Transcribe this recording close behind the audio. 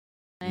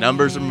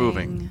Numbers are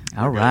moving.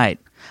 All right.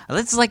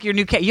 This is like your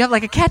new cat. You have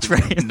like a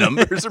catchphrase.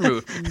 Numbers are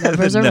moving.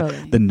 Numbers are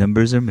moving. The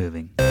numbers are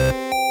moving.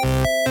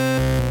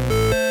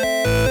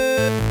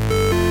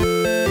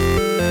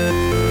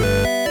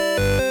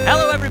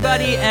 Hello,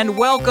 everybody, and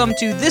welcome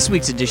to this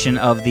week's edition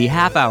of the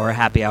Half Hour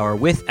Happy Hour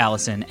with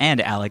Allison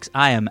and Alex.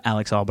 I am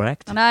Alex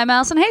Albrecht. And I'm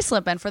Allison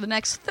Hayslip, and for the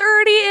next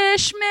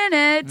 30-ish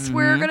minutes,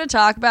 we're going to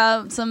talk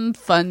about some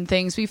fun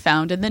things we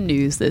found in the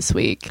news this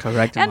week.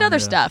 Correct. And other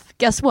stuff.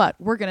 Guess what?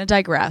 We're going to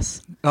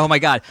digress. Oh, my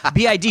God.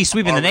 BID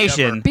sweeping the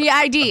nation.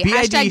 BID.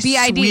 Hashtag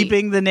BID.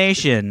 Sweeping the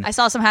nation. I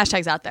saw some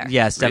hashtags out there.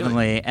 Yes,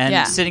 definitely.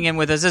 And sitting in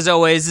with us, as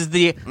always, is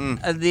the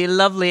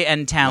lovely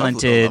and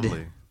talented...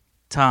 Lovely.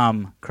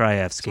 Tom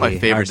Krajewski. My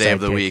favorite day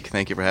of the sidekick. week.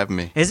 Thank you for having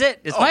me. Is it?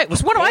 It's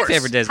one of my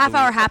favorite days. Half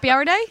hour happy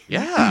hour day?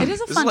 Yeah. It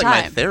is a this fun is like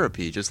my time.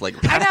 therapy, just like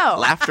I know.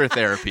 laughter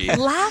therapy.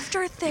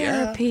 Laughter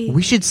therapy.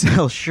 We should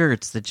sell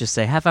shirts that just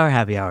say half hour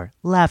happy hour,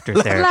 laughter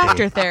therapy.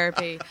 Laughter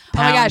therapy. Oh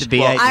my Pound gosh.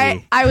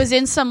 BID. I was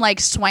in some like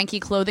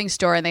swanky clothing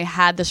store and they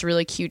had this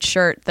really cute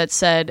shirt that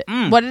said,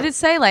 what did it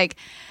say? Like,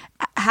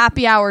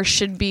 happy hour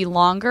should be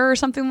longer or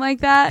something like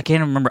that. I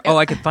can't remember. Oh,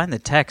 I could find the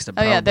text.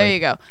 Oh, yeah, there you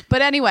go.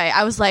 But anyway,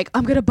 I was like,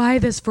 I'm going to buy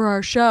this for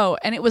our show.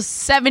 And it was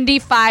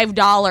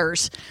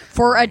 $75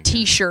 for a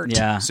T-shirt.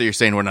 Yeah. So you're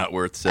saying we're not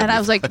worth $75? And I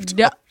was like,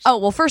 no. Oh,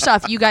 well, first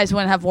off, you guys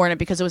wouldn't have worn it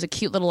because it was a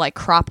cute little like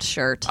cropped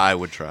shirt. I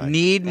would try.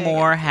 Need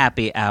more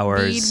happy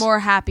hours. Need more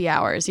happy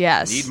hours,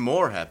 yes. Need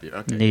more happy.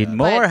 Okay. Need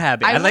more But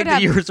happy. I I like would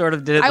that you have- sort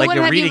of did it I like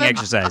wouldn't a have reading even-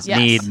 exercise. yes.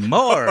 Need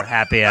more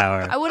happy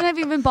hour. I wouldn't have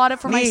even bought it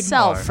for Need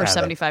myself more for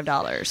habit.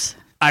 $75.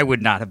 I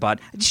would not have bought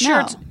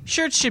shirts. No.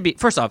 Shirts should be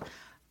first off.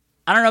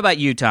 I don't know about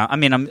you, Tom. I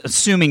mean, I'm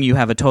assuming you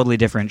have a totally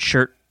different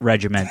shirt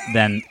regiment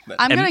than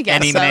I'm gonna guess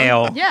any so.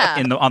 male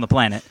Yeah. on the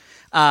planet.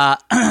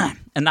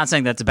 And not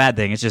saying that's a bad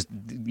thing. It's just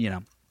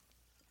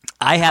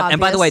I have. And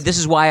by the Obvious. way, this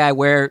is why I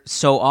wear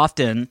so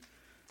often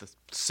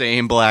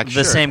Same black the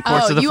shirt. same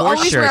Course of the you Force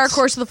always shirts wear a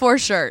Course of the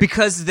Force shirt.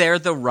 because they're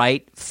the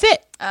right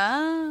fit,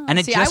 Oh. and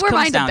it See, just I wear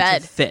comes mine down to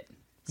bed. fit.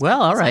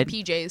 Well, all It's right,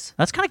 like PJs.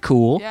 that's kind of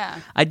cool. Yeah.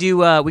 I do.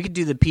 We could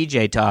do the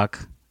PJ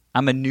talk.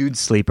 I'm a nude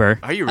sleeper.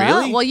 Are you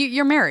really? Oh, well,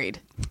 you're married.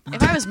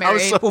 If I was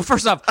married, Well,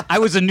 first off, I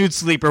was a nude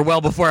sleeper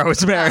well before I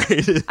was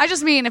married. I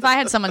just mean if I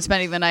had someone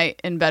spending the night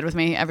in bed with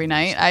me every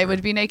night, I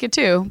would be naked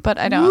too. But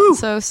I don't.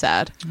 So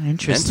sad.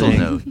 Interesting.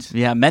 Mental note.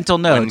 Yeah, mental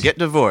When note. get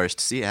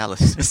divorced, see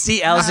Alice.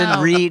 See Allison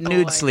Oh, nude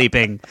boy.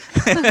 sleeping.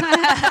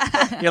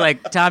 You're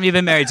like, Tom, you've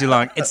been married too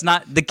long. It's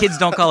not, the kids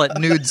don't call it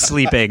nude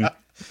sleeping.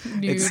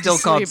 It's still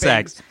called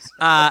sex.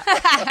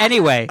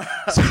 Anyway,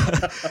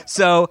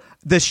 so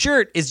the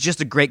shirt is just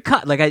a great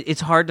cut. Like,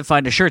 it's hard to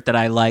find a shirt that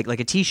I like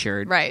a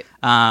T-shirt. Right.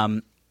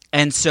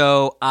 And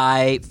so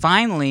I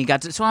finally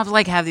got to. So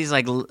I have these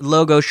like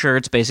logo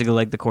shirts, basically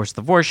like the Course of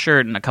the Force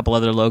shirt, and a couple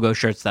other logo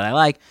shirts that I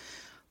like.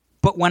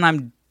 But when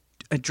I'm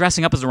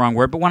dressing up is the wrong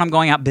word, but when I'm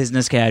going out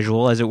business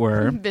casual, as it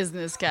were.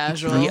 Business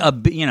casual.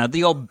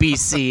 The old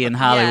BC in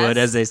Hollywood,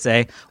 Yes. as they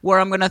say, where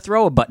I'm going to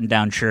throw a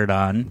button-down shirt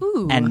on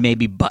Ooh. and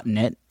maybe button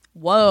it.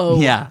 Whoa.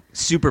 Yeah,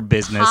 super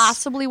business.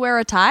 Possibly wear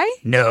a tie?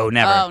 No,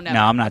 never. Oh, never.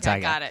 No, I'm not Okay,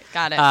 tying got it.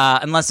 Got it.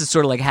 Unless it's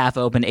sort of like half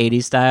open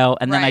 80s style,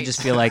 and then I Right.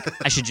 just feel like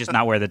I should just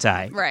not wear the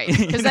tie. Right.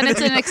 Because then it's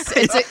an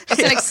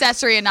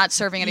accessory and not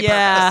serving any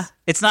Yeah, purpose.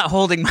 it's not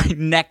holding my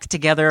neck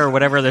together or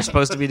whatever they're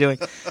supposed to be doing,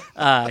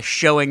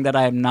 showing that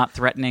I am not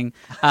threatening.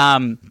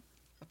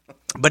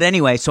 But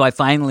anyway, so I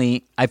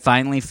finally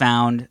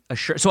found a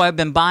shirt. So I've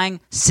been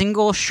buying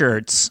single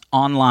shirts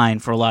online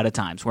for a lot of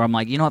times where I'm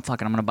like, you know what, fuck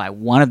it, I'm going to buy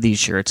one of these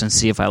shirts and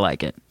see if I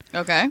like it.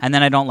 Okay. And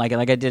then I don't like it.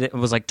 Like I did it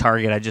was like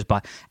Target, I just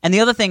bought. And the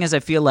other thing is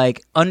I feel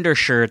like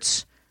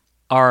undershirts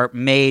are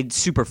made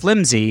super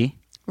flimsy.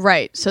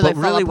 Right. So But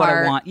they really fall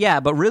apart.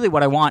 but really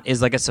what I want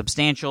is like a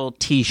substantial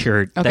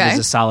T-shirt that Okay. is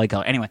a solid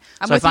color. Anyway,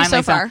 I'm so with you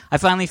so far. I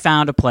finally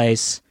found a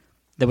place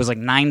that was like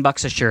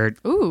 $9 a shirt.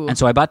 Ooh. And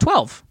so I bought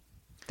 12.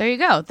 There you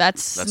go.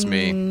 That's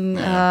me.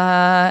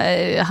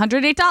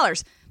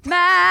 $108.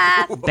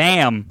 Math.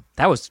 Bam!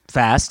 That was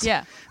fast.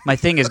 Yeah. My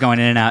thing is going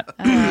in and out.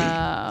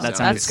 That sounds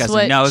That's disgusting.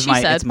 what No, it's she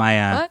my said. it's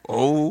my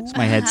What? it's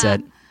my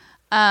headset.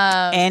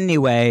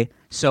 Anyway,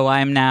 so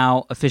I'm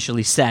now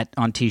officially set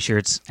on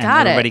T-shirts, and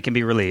Got it. everybody can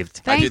be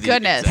relieved. Thank do the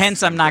goodness. exact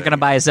Hence, I'm not going to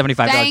buy a $75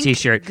 Thank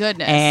T-shirt.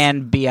 goodness.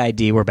 And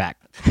BID, we're back.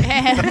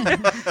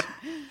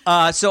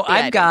 So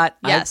I've got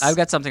Yes. I've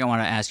got something I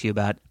want to ask you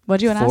about. What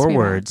do you want to ask 4 me about?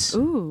 words.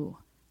 Ooh.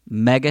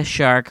 Mega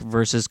Shark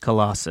versus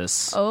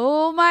Colossus.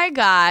 Oh my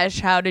gosh!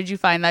 How did you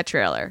find that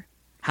trailer?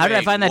 How did I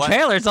Wait, find that what?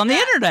 trailer? It's on the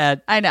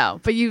internet. I know,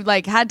 but you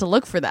had to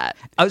look for that.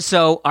 Oh,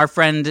 so our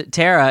friend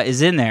Tara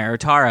is in there, or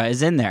Tara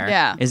is in there.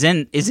 Yeah. Is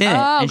in it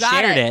Oh, and got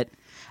shared it. it.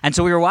 And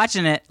so we were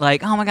watching it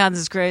like, oh my God, this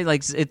is great.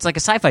 Like it's like a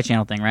Sci-Fi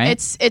Channel thing, right?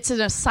 It's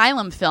an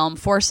asylum film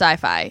for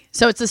sci-fi.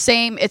 So it's the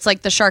same. It's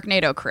like the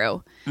Sharknado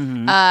crew.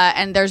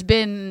 And there's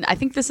been, I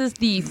think this is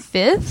the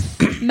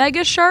 5th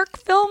Mega Shark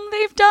film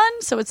they've done.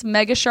 So it's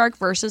Mega Shark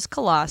versus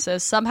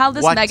Colossus. Somehow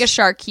this What? Mega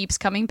Shark keeps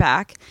coming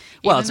back,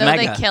 Well, even it's though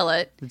mega. they kill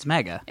it It's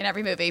mega. in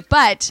every movie.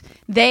 But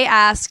they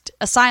asked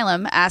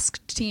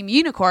Team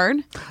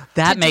Unicorn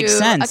That to makes do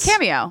sense. a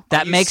cameo.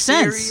 That you makes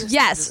sense. serious?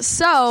 Yes.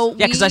 So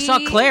Yeah, because I saw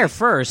Claire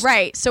first.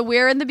 Right. So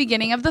we're in the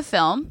beginning of the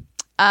film,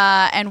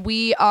 and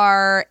we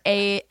are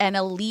an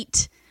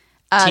elite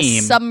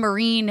Team.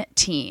 submarine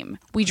team.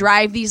 We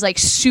drive these like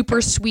super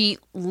sweet,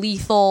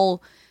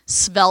 lethal,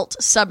 svelte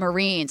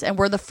submarines, and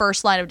we're the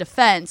first line of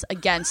defense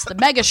against the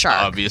mega shark.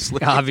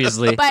 Obviously.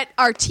 Obviously. But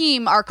our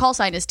call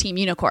sign is Team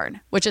Unicorn,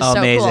 which is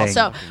Amazing.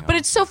 so cool. So, but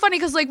it's so funny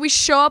because like we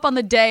show up on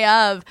the day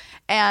of,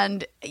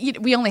 and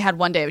we only had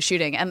one day of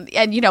shooting, and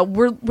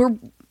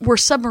we're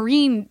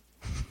submarine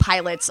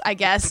pilots, I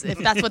guess, if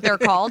that's what they're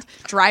called.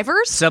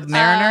 Drivers?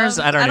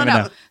 Submariners? I don't even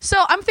know. So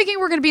I'm thinking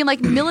we're going to be in like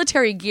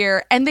military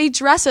gear, and they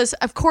dress us,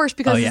 of course,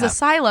 because it's yeah.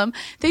 Asylum,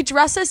 they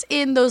dress us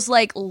in those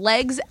like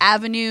Legs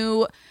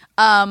Avenue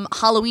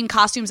Halloween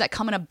costumes that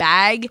come in a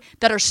bag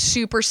that are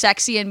super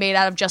sexy and made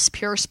out of just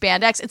pure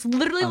spandex. It's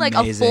literally like a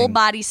Amazing. full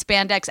body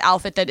spandex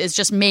outfit that is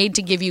just made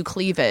to give you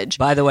cleavage.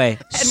 By the way,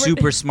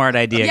 super smart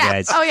idea, yeah.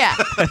 guys. Oh yeah.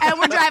 And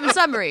we're driving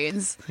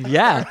submarines.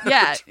 Yeah.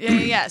 Yeah.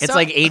 It's So-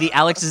 like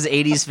Alex's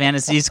 80s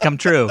fantasies come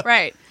true.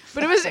 right.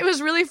 But it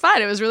was really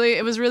fun. It was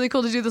really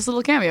cool to do this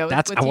little cameo.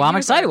 That's with well, Team I'm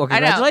excited. Well, Unicorn. I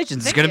know. congratulations.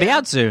 It's Thank going to be you.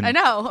 out soon. I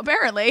know,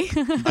 apparently.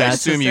 I That's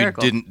assume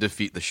hysterical. you didn't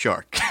defeat the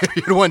shark.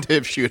 You had one day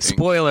of shooting.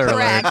 Spoiler alert.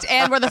 Correct.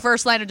 And we're the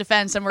first line of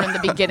defense, and we're in the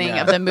beginning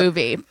of the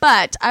movie.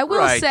 But I will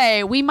Right.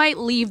 say we might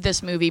leave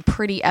this movie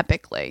pretty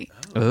epically.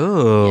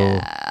 Ooh,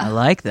 Yeah. I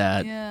like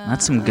that. Yeah.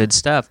 That's some good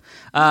stuff.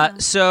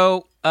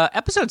 So,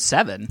 episode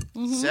 7,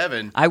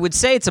 7. I would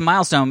say it's a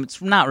milestone.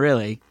 It's not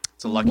really.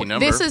 It's a lucky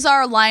number. This is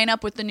our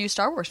lineup with the new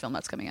Star Wars film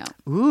that's coming out.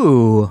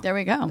 Ooh. There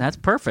we go. That's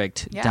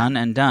perfect. Yeah. Done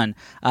and done.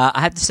 I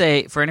have to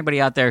say, for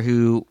anybody out there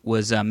who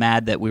was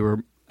mad that we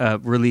were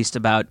released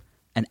about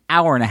an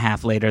hour and a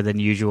half later than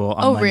usual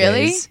on Oh, really?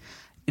 Mondays,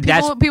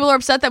 that's People are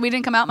upset that we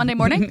didn't come out Monday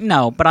morning?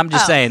 no, but I'm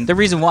just Oh. saying the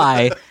reason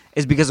why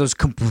is because I was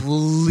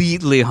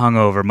completely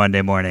hungover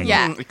Monday morning.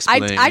 Yeah.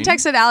 Explain. I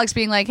texted Alex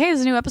being like, hey,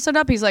 is a new episode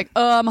up? He's like,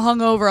 I'm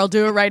hungover. I'll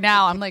do it right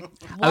now. I'm like,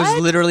 what? I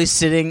was literally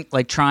sitting,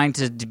 like, trying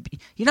to,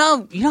 you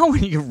know,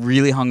 when you're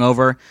really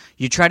hungover,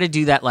 you try to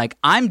do that, like,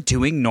 I'm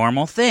doing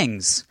normal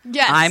things.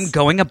 Yes. I'm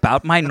going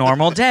about my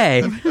normal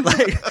day.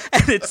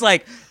 And it's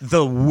like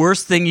the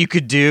worst thing you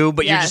could do,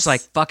 but you're Yes. just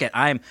like, fuck it.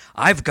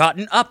 I've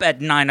gotten up at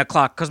 9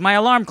 o'clock because my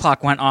alarm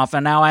clock went off,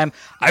 and now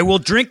I will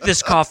drink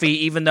this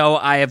coffee even though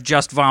I have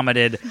just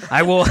vomited.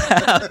 I will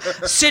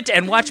sit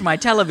and watch my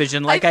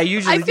television like I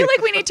usually I feel do.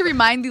 like we need to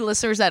remind the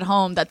listeners at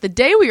home that the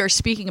day we are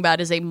speaking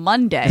about is a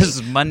Monday. This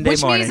is Monday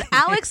which morning. means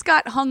Alex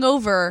got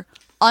hungover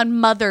on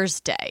Mother's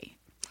Day.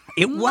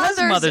 It was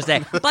Mother's Day.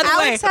 By the way,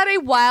 Alex had a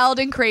wild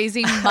and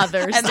crazy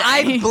Mother's and Day.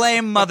 I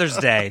blame Mother's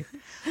Day.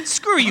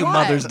 Screw you,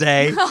 Mother's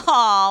Day.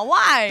 Aw,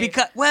 why?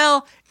 Because,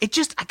 well, it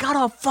just, I got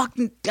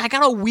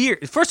all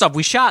weird. First off,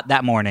 we shot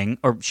that morning,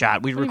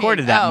 we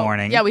recorded that Oh,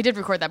 morning. Yeah, we did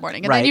record that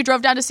morning. And Right. then you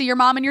drove down to see your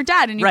mom and your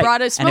dad, and you Right.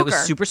 brought a smoker. And it was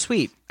super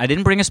sweet. I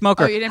didn't bring a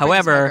smoker. Oh, you didn't bring a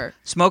However,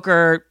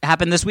 smoker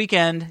happened this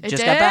weekend. It Just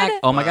did? got back.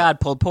 Oh my God,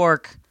 pulled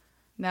pork.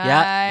 Nice.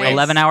 Yeah,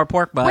 11-hour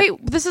pork butt. Wait,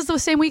 this is the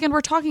same weekend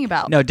we're talking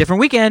about. No, different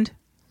weekend.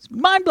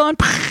 Mind blown.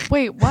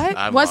 Wait, what?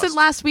 I'm Was it lost.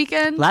 last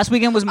weekend? Last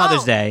weekend was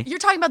Mother's Oh, Day. You're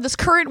talking about this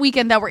current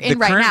weekend that we're in The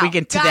right current now.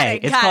 weekend Got today.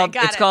 it, got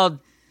it. called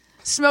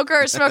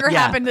Smoker Yeah.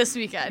 happened this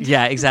weekend.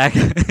 yeah,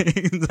 exactly.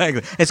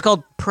 Exactly. It's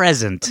called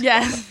Present.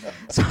 Yes.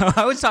 So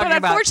I was talking But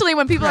about unfortunately,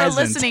 when people present.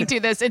 are listening to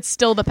this, it's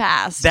still the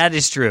past. That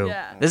is true.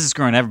 Yeah. This is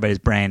screwing everybody's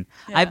brain.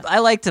 Yeah. I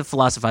like to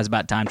philosophize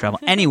about time travel.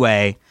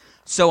 Anyway,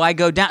 so I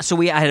go down.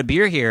 So I had a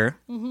beer here,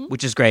 Mm-hmm.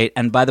 which is great.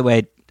 And by the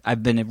way,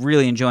 I've been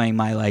really enjoying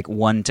my like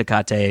 1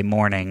 Tecate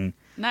morning.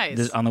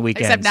 Nice. On the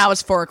weekends. Except now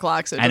it's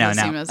 4:00, so it I know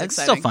doesn't now. seem as It's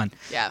exciting. still fun.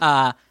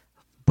 Yeah.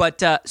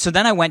 But so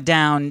then I went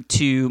down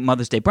to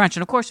Mother's Day brunch,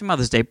 and of course, for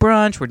Mother's Day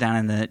brunch, we're down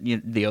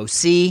in the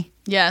OC.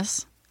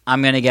 yes.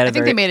 I'm gonna get I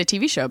think they made a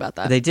TV show about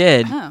that. They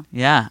did, Oh.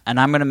 yeah. And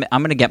I'm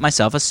gonna get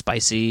myself a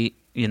spicy,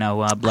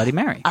 Bloody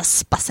Mary. A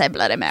spicy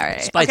Bloody Mary.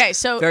 Spicy. Okay,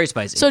 so Very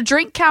spicy. So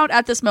drink count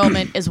at this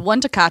moment is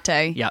 1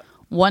 Tecate. Yep.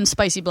 1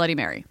 spicy Bloody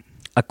Mary.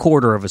 A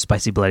quarter of a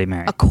spicy Bloody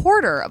Mary. A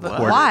quarter of it.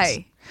 What?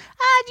 Why?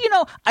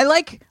 I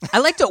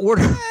like to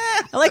order.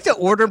 I like to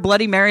order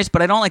Bloody Marys,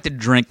 but I don't like to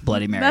drink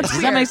Bloody Marys. That's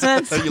Does that weird. make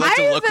sense? You like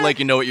to I look have- like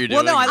you know what you're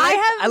Well, doing. no,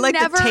 I have like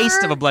never- the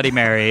taste of a Bloody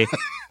Mary.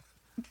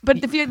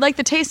 But if you like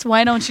the taste,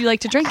 why don't you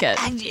like to drink it?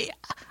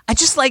 I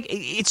just like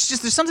it's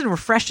just there's something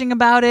refreshing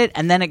about it,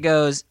 and then it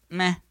goes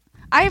meh.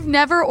 I have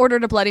never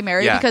ordered a Bloody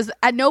Mary Yeah. because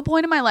at no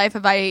point in my life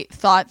have I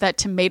thought that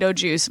tomato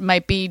juice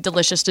might be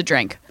delicious to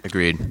drink.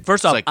 Agreed.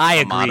 First It's off, like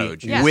I Clamato agree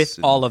juice with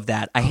and- all of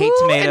that. I hate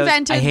Who tomatoes.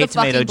 invented I hate the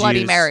tomato fucking Bloody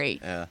juice. Mary?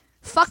 Yeah.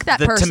 Fuck that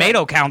The person.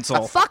 Tomato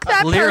Council. Fuck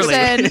that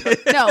Clearly. person.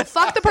 No,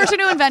 fuck the person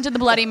who invented the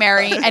Bloody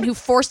Mary and who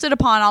forced it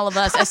upon all of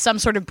us as some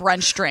sort of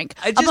brunch drink.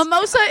 I just- A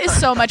mimosa is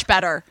so much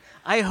better.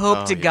 I hope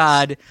Oh, to yes.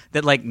 God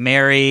that like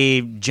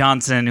Mary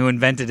Johnson, who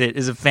invented it,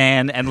 is a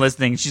fan and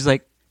listening. She's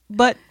like,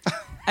 but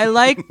I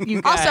like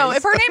you guys. Also,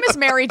 if her name is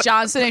Mary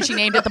Johnson and she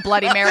named it the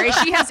Bloody Mary,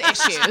 she has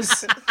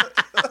issues.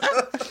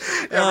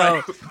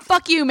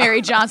 Fuck you,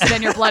 Mary Johnson,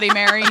 and your Bloody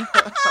Mary.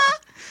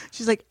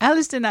 She's like,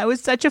 Alliston, I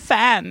was such a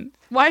fan.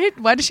 Why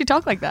does she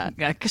talk like that?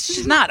 Because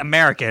she's not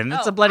American.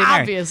 It's a Bloody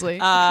Mary. Obviously.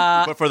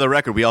 But for the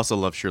record, we also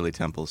love Shirley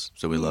Temples,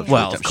 so we love Shirley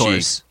Well,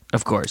 Temples.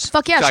 of course.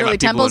 Fuck yeah, Talking Shirley about people who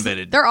Temples.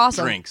 invented They're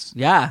awesome. Drinks.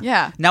 Yeah.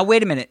 Yeah. Now,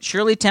 wait a minute.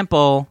 Shirley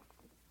Temple,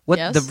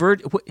 Yes?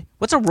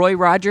 what's a Roy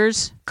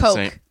Rogers? Coke.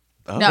 Same.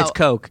 Oh. No, It's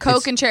Coke. Coke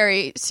It's- and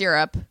cherry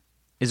syrup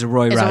Is a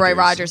Roy is Rogers. a Roy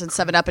Rogers, and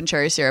 7-Up and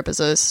cherry syrup is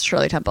a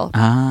Shirley Temple.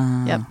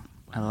 Ah. Yep.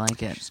 I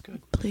like it.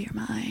 Blew your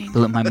mind.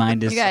 My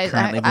mind is You guys,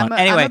 currently I'm blown.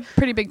 a Anyway,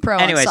 pretty big pro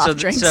anyway, on soft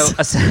drinks.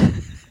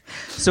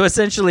 so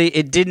essentially,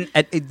 it didn't.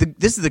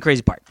 This is the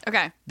crazy part.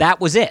 Okay. That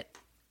was it.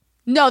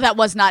 No, that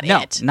was not No,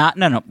 it.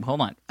 no.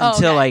 Hold on. Oh,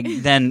 Until okay. I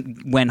then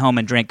went home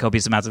and drank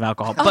copious amounts of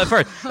alcohol. But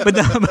first,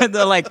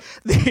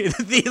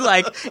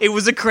 it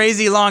was a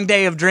crazy long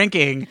day of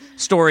drinking.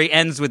 Story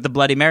ends with the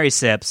Bloody Mary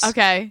sips.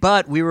 Okay.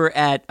 But we were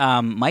at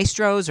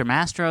Maestro's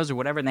or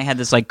whatever, and they had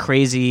this like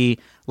crazy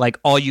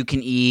all you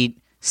can eat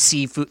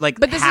seafood But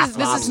this half is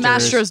lobsters.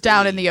 Mastro's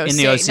down in the OC,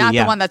 OC, not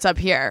yeah. the one that's up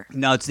here.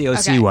 No, it's the OC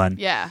Okay, one.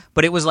 yeah.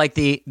 But it was like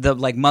the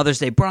like Mother's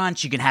Day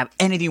brunch. You can have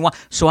anything you want.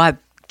 So I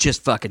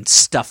just fucking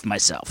stuffed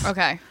myself.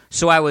 Okay.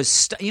 So I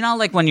was,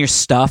 like when you're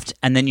stuffed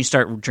and then you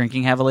start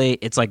drinking heavily,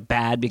 it's like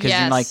bad because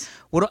you're like,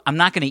 I'm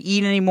not going to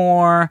eat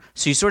anymore.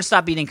 So you sort of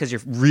stop eating because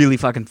you're really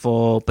fucking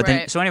full. But then,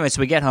 Right. so anyway, so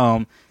we get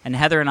home and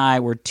Heather and I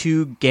were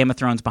 2 Game of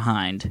Thrones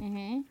behind.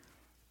 Mm-hmm.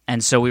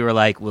 And so we were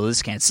like, well,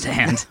 this can't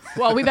stand.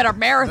 Well, we better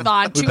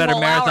marathon We better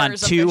marathon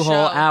 2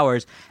 whole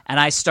hours. And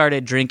I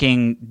started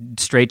drinking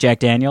straight Jack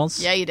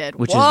Daniels. Yeah, you did.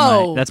 Which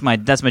Whoa. is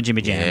that's my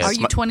Jimmy Jam. Yeah. Are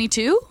you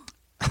 22?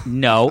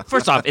 No.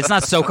 First off, it's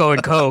not SoCo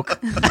and Coke.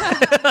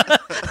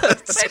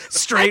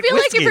 Straight I feel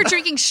like whiskey. if you're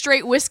drinking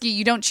straight whiskey,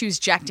 you don't choose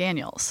Jack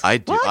Daniels. I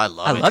do. I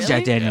love I it. love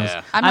Jack Daniels.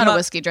 Yeah. I'm not I'm a a-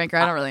 whiskey drinker.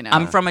 I don't really know.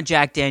 I'm from a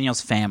Jack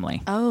Daniels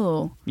family.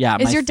 Oh. Yeah,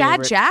 Is my your dad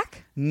favorite-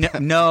 Jack?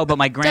 No, but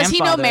my grandfather. Does he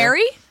know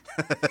Mary?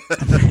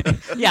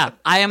 Yeah,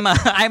 I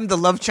am the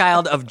love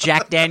child of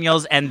Jack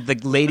Daniels and the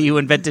lady who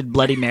invented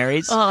Bloody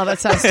Marys. Oh, that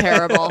sounds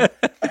terrible.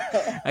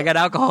 I got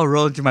alcohol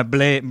rolling through my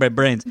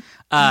brains.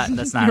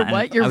 That's not Your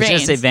what? Your I was going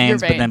to say veins. Your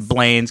veins, but then veins.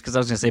 blains because I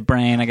was going to say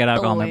brain. I got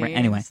alcohol in my brain.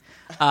 Anyway,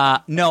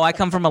 no, I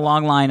come from a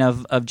long line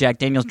of Jack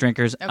Daniels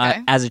drinkers.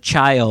 Okay. As a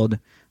child,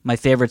 my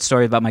favorite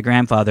story about my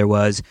grandfather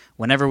was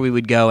whenever we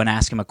would go and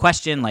ask him a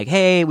question like,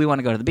 hey, we want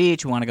to go to the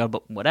beach, we want to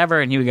go whatever,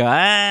 and he would go,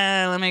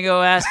 let me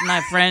go ask my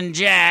friend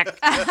Jack.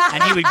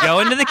 And he would go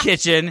into the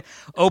kitchen,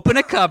 open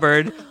a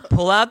cupboard,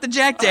 pull out the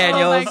Jack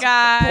Daniels,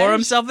 gosh. pour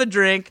himself a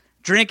drink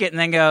it, and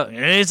then go,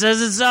 he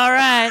says it's all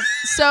right.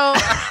 So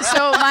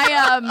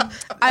my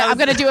I'm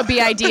gonna do a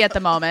BID at the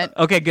moment.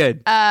 Okay,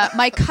 good.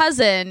 My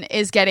cousin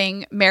is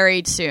getting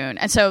married soon,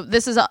 and so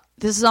this is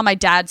on my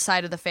dad's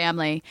side of the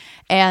family,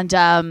 and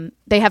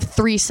they have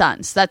 3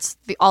 sons. That's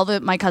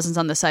my cousins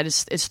on this side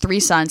is 3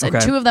 sons, and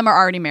Okay. 2 of them are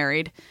already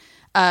married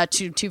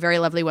to 2 very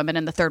lovely women,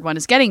 and the third one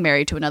is getting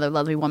married to another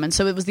lovely woman.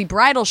 So it was the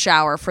bridal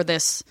shower for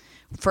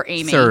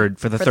Amy, For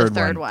the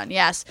third one,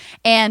 yes,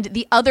 and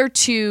the other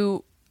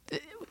 2.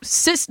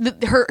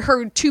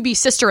 Her to-be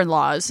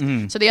sister-in-laws,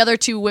 so the other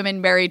 2 women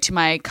married to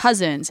my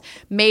cousins,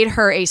 made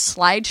her a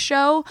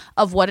slideshow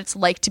of what it's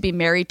like to be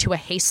married to a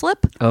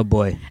hayslip. Oh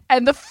boy.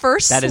 And the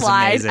first That is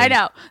slide, amazing. I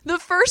know, the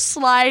first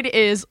slide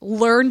is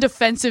learn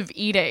defensive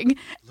eating,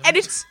 and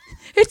it's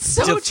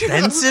so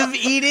Defensive true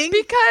eating?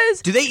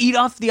 because Do they eat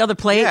off the other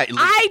plate? Yeah,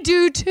 I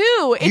do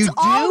too. It's You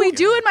all do? we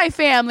do in my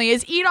family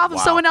is eat off of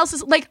Wow. someone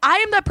else's. Like I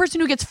am that person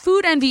who gets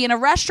food envy in a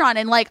restaurant,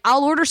 and like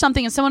I'll order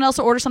something and someone else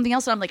will order something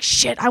else, and I'm like,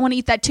 shit, I want to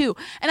eat that too,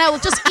 and I will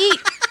just eat.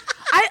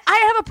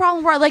 I have a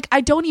problem where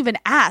I don't even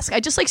ask. I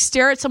just like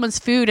stare at someone's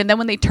food, and then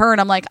when they turn,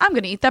 I'm like, I'm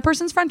gonna eat that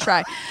person's French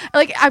fry.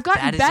 Like I've That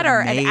gotten is better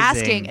at amazing.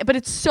 asking, but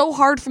it's so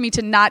hard for me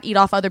to not eat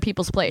off other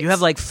people's plates. You have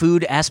like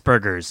food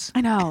Asperger's.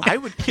 I know. I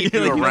would keep Like,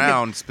 you you don't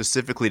around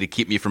specifically to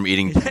keep me from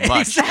eating too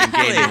much and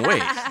gaining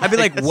weight. I'd be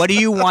like, what do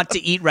you want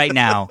to eat right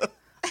now?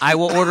 I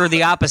will order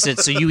the opposite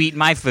so you eat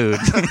my food.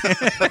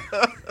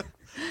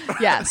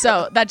 Yeah.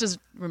 So that just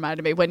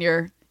reminded me when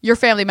your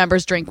family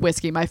members drink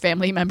whiskey, my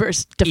family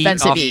members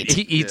defensive eat.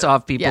 He eats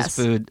off people's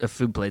Yes.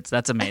 food plates.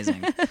 That's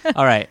amazing.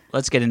 All right,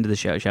 let's get into the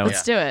show, shall we?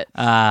 Let's do it.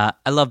 I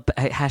love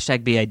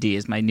hashtag BID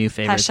is my new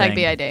favorite Hashtag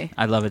thing. BID.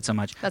 I love it so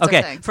much. That's our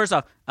okay, thing. first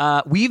off,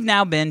 we've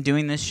now been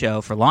doing this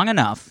show for long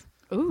enough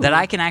that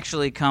I can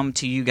actually come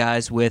to you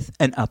guys with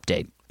an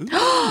update. An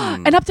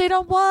update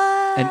on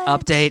what? An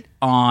update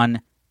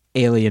on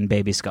Alien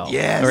Baby Skull.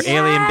 Yes. Or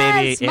Alien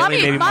Baby. Mommy,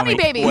 Alien Baby mommy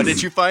Mummy. babies. What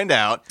did you find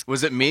out?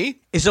 Was it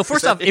me? So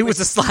first off, it was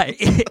a slide.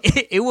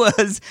 It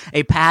was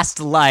a past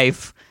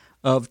life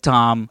of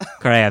Tom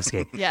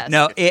Krajewski. Yes.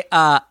 No.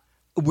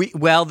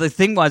 The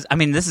thing was, I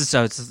mean, this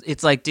is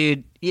it's like,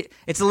 dude,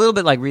 it's a little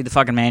bit like read the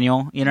fucking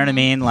manual. You know what I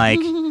mean? Like,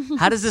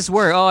 how does this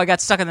work? Oh, I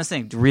got stuck on this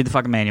thing. Read the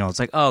fucking manual. It's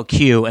like, oh,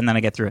 Q, and then I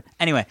get through it.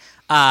 Anyway,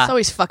 It's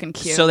always fucking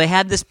cute. so they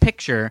had this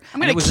picture. I'm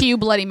gonna cue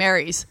Bloody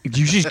Marys.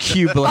 You just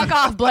Q Fuck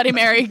off, Bloody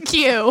Mary.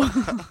 Q.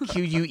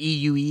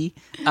 Q-U-E-U-E.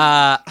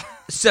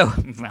 So I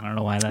don't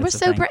know why that's We're a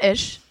so thing.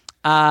 British.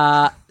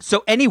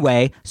 So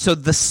anyway, so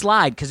the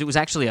slide, because it was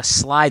actually a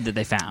slide that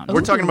they found.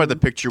 We're talking about the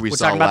picture we We're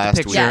saw talking about last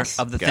the picture week. Yes.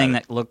 of the Got thing it.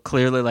 that looked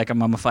clearly like a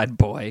mummified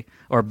boy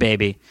or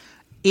baby.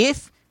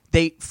 If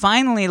they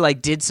finally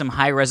did some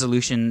high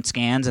resolution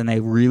scans and they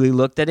really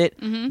looked at it,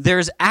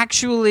 there's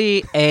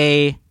actually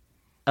a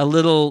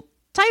little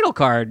title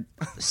card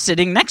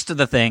sitting next to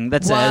the thing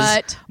that says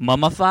What?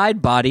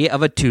 "Mummified body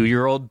of a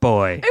 2-year-old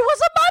boy." It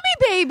was a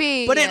mummy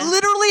baby. But it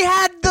literally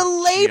had the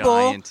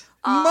label Giant.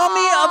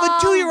 "Mummy of a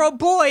 2-year-old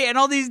boy," and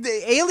all these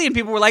alien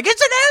people were like,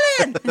 "It's an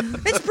alien!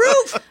 It's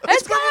proof!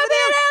 It's probably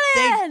an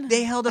alien!"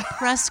 They held a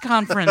press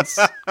conference.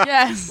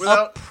 Yes.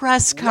 A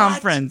press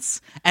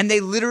conference, and they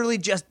literally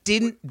just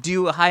didn't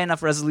do a high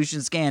enough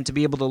resolution scan to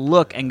be able to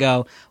look and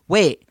go,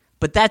 wait,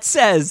 but that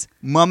says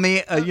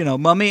mummy,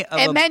 mummy of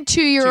It a meant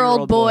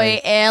 2-year-old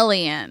boy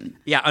alien.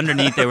 Yeah,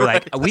 underneath they were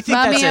like, we think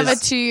Mummy that of a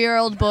says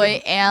 2-year-old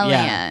boy yeah,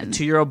 alien.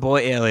 2-year-old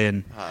boy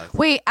alien.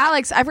 Wait,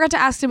 Alex, I forgot to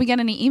ask, did we get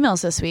any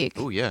emails this week?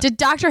 Oh, yeah. Did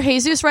Dr.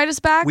 Jesus write us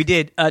back? We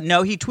did.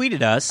 No, he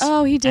tweeted us.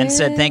 Oh, he And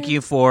said did? thank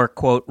you for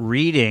quote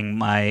reading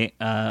my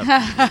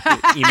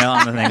email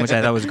on the thing, which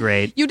I thought was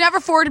great. You never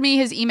forwarded me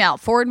his email.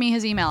 Forward me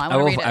his email. I want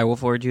to read it. I will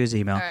forward you his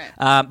email. All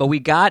right. But we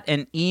got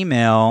an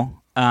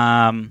email.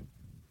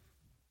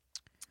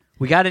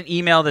 We got an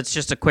email that's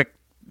just a quick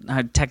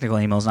technical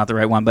email is not the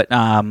right one, but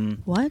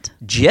What?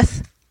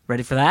 Jith.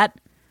 Ready for that?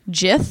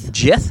 Jith?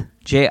 Jith.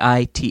 Jith.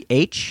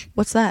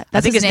 What's that? I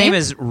That's think his name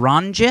is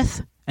Ron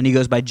Jith, and he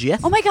goes by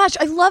Jith. Oh my gosh,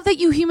 I love that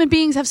you human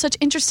beings have such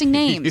interesting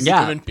names.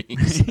 Yeah. Human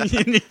beings.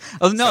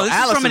 Oh no, this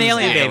is from an Allison's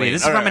alien the baby. alien.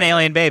 This is All from an right.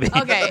 alien baby.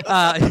 Okay.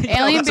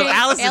 Alien,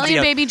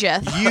 Alien baby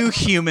Jith. You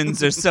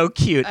humans are so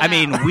cute. I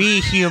mean, we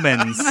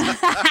humans.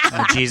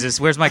 Oh, Jesus,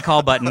 where's my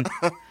call button?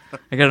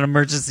 I got an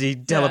emergency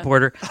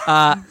teleporter.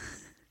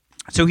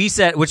 So he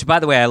said, which by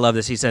the way, I love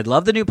this. He said,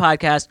 "Love the new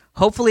podcast.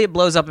 Hopefully, it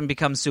blows up and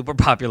becomes super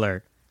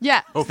popular."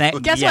 Yeah.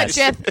 Guess yes. what,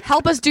 Jith?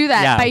 Help us do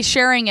that Yeah. by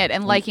sharing it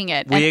and liking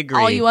it. We and agree.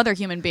 all you other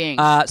human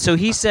beings. So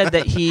he said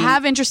that he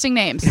have interesting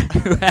names.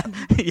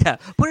 yeah,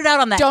 put it out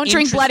on that. Don't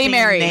drink Bloody interesting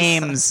Marys.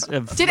 Names.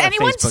 Of, Did of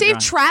anyone Facebook save drawing.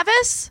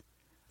 Travis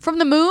from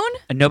the moon?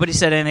 Nobody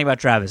said anything about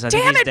Travis. I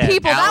think Damn he's it, dead.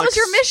 people. That was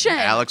your mission.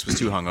 Alex was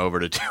too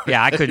hungover to do it.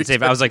 Yeah, I couldn't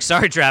save it. I was like,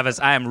 sorry, Travis.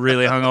 I am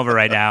really hungover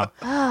right now.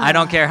 I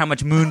don't care how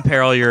much moon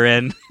peril you're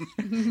in.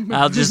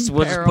 We'll just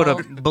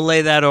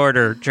belay that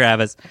order,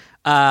 Travis.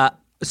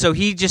 So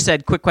he just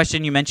said, quick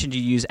question. You mentioned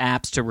you use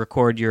apps to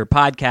record your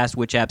podcast.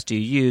 Which apps do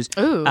you use?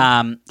 Ooh.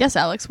 Yes,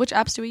 Alex. Which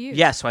apps do we use?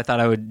 Yeah, so I thought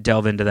I would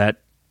delve into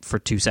that for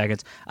 2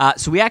 seconds.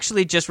 So we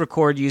actually just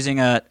record using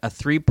a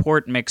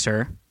 3-port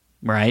mixer,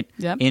 right?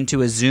 Yep.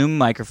 Into a Zoom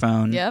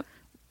microphone. Yep.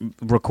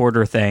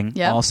 Recorder thing,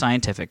 Yep. all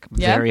scientific,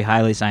 Yep. very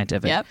highly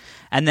scientific. Yep.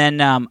 And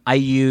then I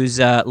use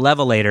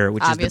Levelator,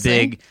 which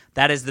Obviously.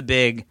 is the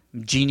big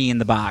genie in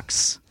the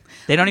box.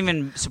 They don't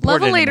even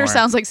support it Levelator anymore.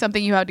 sounds like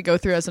something you had to go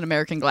through as an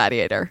American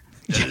gladiator.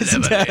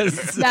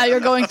 Yes. Now you're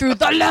going through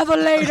the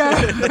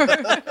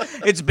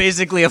levelator. It's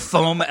basically a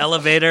foam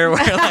elevator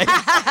where like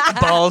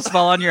balls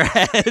fall on your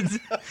head.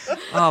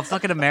 Oh,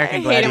 fucking I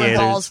American hate it gladiators.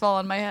 when balls fall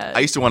on my head. I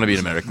used to want to be an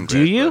American.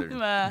 Do you?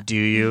 gladiator. Do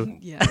you?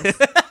 Yes.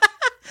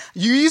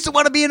 You used to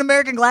want to be an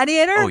American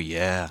gladiator? Oh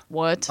yeah.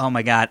 What? Oh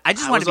my god! I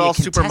just I wanted was to be all a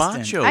super contestant.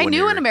 macho. I when knew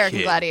you were an a American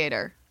kid.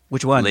 gladiator.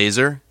 Which one?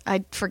 Laser.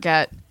 I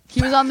forget.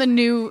 He was on the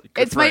new.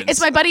 It's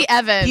my buddy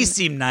Evan. He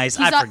seemed nice.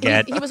 He's I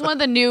forget. He was one of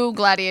the new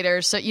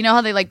gladiators. So you know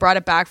how they like brought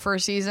it back for a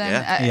season,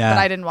 Yeah. Yeah. but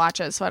I didn't watch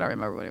it, so I don't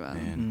remember what he was.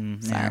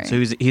 Yeah, Sorry.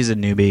 so he's a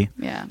newbie.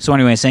 Yeah. So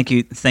anyways, thank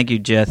you,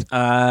 Jith.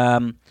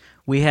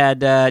 We had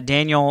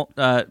Daniel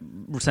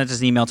sent us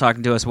an email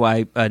talking to us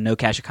why no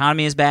cash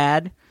economy is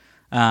bad.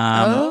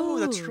 Oh,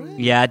 that's right.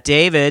 Yeah,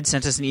 David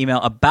sent us an email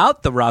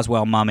about the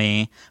Roswell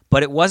mummy,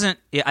 but it wasn't.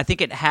 I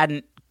think it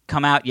hadn't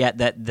come out yet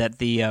that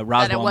the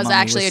Roswell was mummy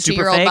actually was a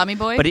 2-year-old super fake, mummy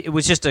boy? But it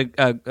was just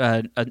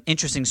an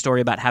interesting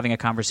story about having a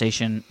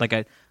conversation,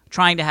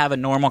 trying to have a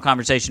normal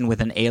conversation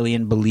with an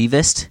alien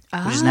believist,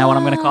 which is now what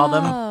I'm going to call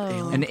them,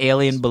 an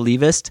alien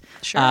believist,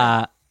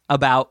 Sure.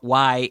 about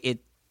why it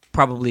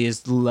probably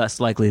is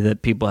less likely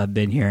that people have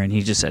been here. And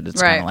he just said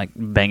it's kind Right. of like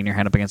banging your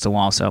head up against the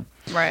wall. So,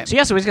 Right. So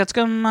yeah, so we've got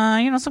some,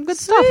 some good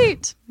stuff.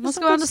 Sweet. Let's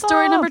Some go on good to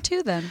story stuff. number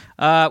 2 then.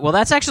 Well,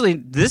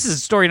 this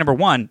is story number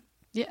 1.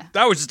 Yeah.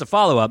 That was just a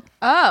follow up.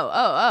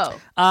 Oh.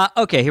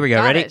 Okay, here we go.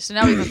 Got Ready? it. So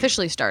now we've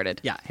officially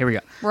started. Yeah, here we go.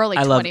 We're only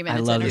I 20 love,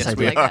 minutes I love in or this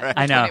something idea. like that.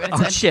 I know. 20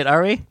 minutes Oh in. shit,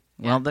 are we?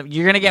 Well,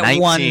 you're gonna get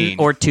 19.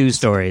 1 or 2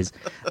 stories,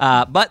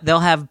 but they'll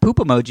have poop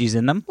emojis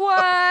in them.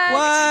 What?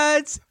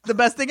 What? The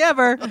best thing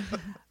ever.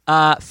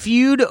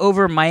 Feud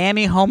over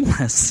Miami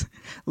homeless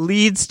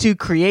leads to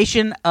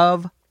creation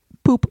of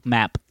poop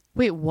map.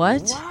 Wait,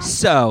 what?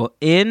 So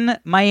in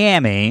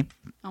Miami,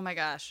 Oh my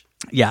gosh.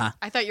 yeah.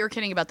 I thought you were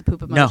kidding about the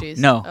poop emojis.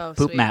 No, Oh,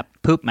 poop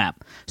sweet.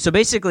 map. So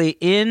basically,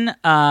 in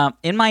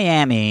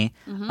Miami,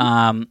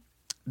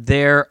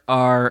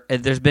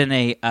 there's been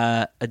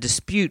a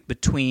dispute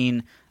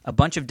between a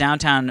bunch of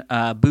downtown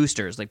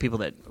boosters, like people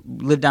that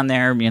live down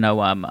there,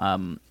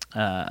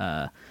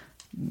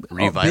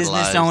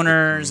 business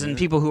owners and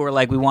people who are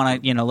like, we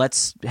want to,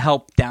 let's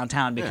help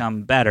downtown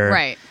become better.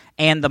 Right.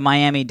 And the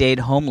Miami-Dade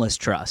Homeless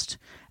Trust.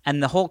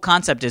 And the whole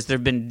concept is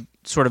they've been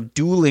sort of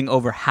dueling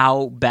over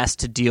how best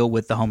to deal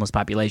with the homeless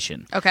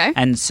population. Okay.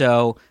 And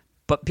so,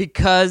 but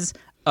because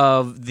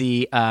of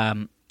the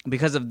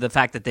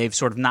fact that they've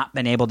sort of not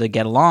been able to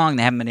get along,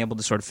 they haven't been able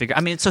to sort of figure.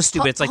 I mean, it's so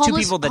stupid. It's like two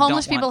people that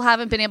homeless don't people want,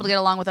 haven't been able to get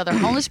along with other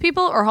homeless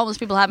people, or homeless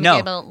people haven't no,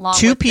 been able to get along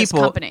two with people,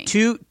 this company.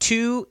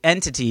 two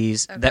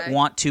entities that Okay.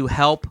 want to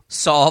help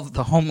solve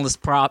the homeless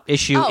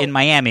issue Oh. in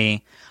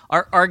Miami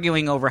are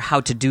arguing over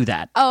how to do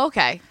that, Oh,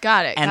 okay,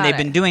 got it. and they've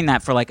been doing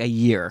that for like a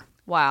year.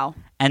 Wow.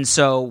 And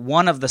so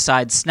one of the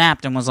sides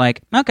snapped and was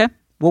like, okay,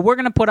 well, we're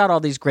going to put out all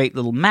these great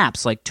little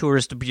maps, like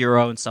Tourist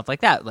Bureau and stuff like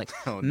that, like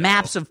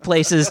maps of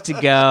places to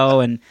go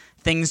and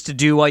things to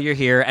do while you're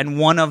here. And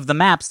one of the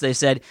maps, they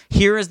said,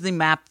 here is the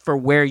map for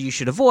where you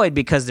should avoid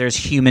because there's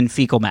human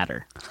fecal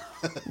matter.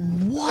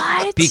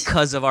 What?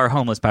 Because of our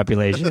homeless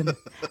population.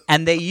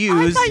 And they I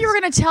used... thought you were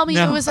going to tell me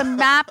No. it was a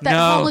map that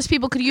No. homeless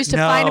people could use to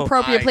No. find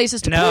appropriate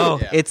places to No,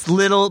 poop. it's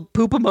little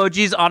poop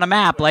emojis on a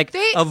map. Like,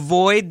 They-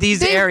 avoid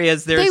these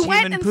areas. There's they human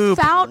went and poop.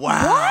 found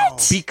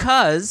what?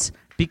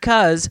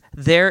 Because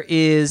there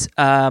is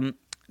an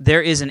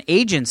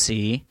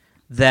agency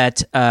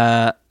that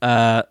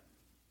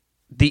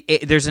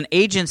there's an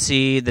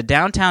agency, the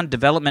Downtown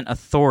Development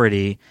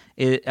Authority.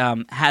 It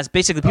has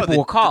basically people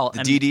will call the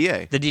and-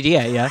 DDA. The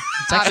DDA, yeah,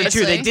 it's actually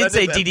true. They did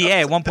say Obviously.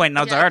 DDA at one point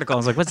in the article. I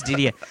was like, "What's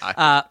DDA?"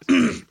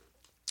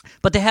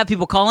 But they have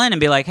people call in and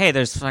be like, "Hey,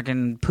 there's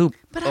fucking poop."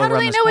 But how over do on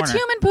they this know it's corner."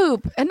 human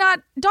poop and not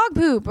dog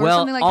poop or Well,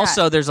 something like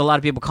also, that? there's a lot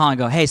of people calling and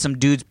go, "Hey, some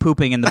dude's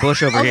pooping in the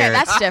bush over Okay, here."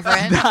 that's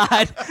different.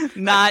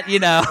 not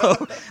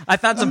I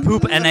found some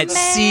poop and it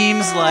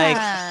seems like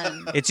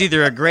it's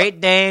either a Great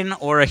Dane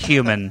or a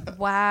human.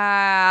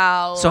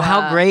 Wow. So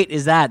how great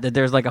is that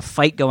there's like a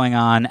fight going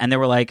on and they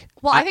were like,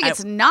 Well, I think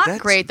it's not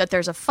that's- great that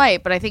there's a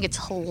fight, but I think it's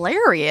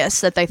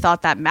hilarious that they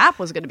thought that map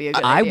was going to be a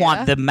good I idea.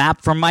 want the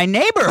map from my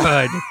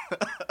neighborhood.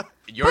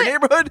 Your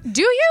neighborhood?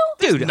 Do you?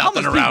 Dude,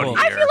 nothing homeless around people.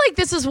 here. I feel like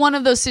this is one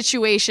of those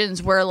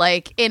situations where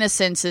like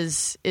innocence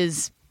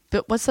is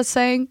but what's that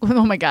saying?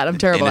 Oh my god, I'm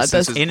terrible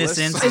Innocence at this. is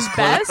Innocence Is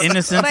best?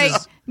 Innocence Like,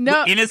 is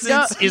no,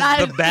 innocence is not-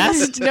 the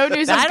best. No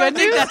news is I good don't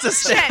think news. that's a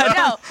Shit, I don't-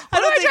 no. I What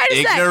don't am I think trying to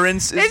say?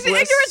 ignorance is bliss.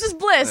 Ignorance is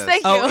bliss.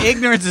 Thank you. Oh,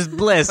 ignorance is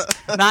bliss,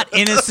 not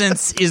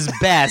innocence is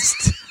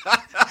best.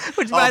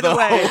 Which, by the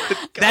way,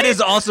 that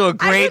is also a I knew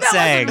great that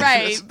saying. wasn't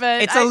right,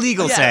 but It's a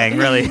legal yeah. saying,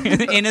 really.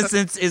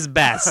 Innocence is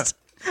best.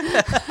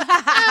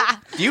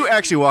 Do you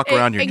actually walk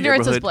around your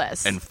Ignorance is neighborhood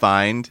bliss. and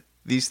find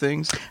these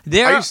things?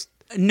 There,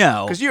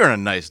 no, Because you're in a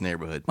nice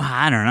neighborhood.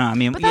 I don't know. I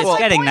mean, But that's it's my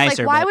getting point.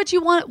 nicer. Like, why but- would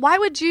you want? Why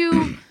would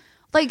you?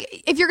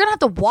 Like, if you're gonna have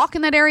to walk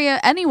in that area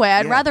anyway,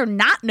 I'd Yeah. rather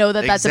not know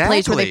that that's a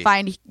place where they Exactly.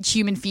 find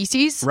human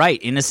feces. Right,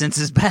 innocence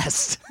is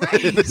best.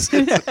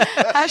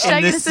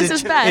 Hashtag innocence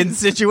is best. In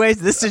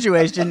this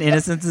situation,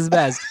 innocence is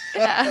best.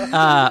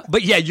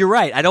 But yeah, you're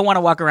right. I don't want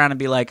to walk around and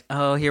be like,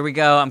 "Oh, here we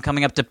go. I'm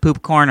coming up to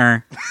poop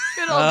corner.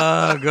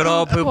 Good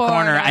old poop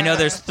corner. I know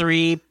there's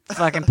 3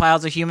 fucking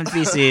piles of human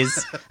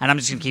feces, and I'm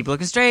just gonna keep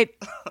looking straight.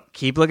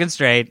 Keep looking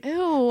straight.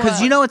 Ew.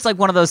 Because it's like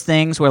one of those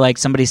things where like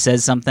somebody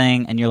says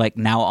something, and you're like,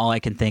 now all I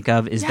can think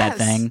of is that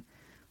Yes. thing.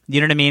 You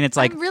know what I mean? It's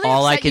like really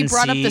all I upset you can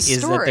brought up see the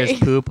is that there's story.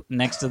 poop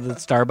next to the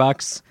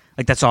Starbucks.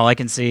 Like that's all I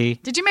can see.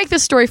 Did you make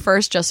this story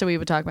first just so we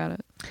would talk about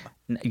it?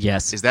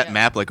 Yes. Is that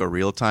map like a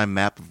real-time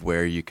map of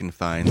where you can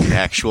find the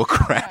actual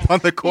crap on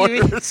the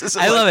corners? Is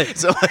I love it.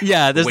 So like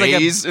Yeah, there's like a-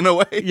 ways in a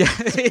way. Yeah,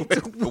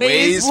 it's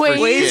Ways for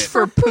ways shit.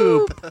 for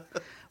poop.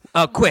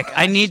 Quick!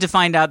 I need to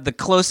find out the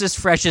closest,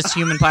 freshest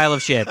human pile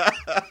of shit.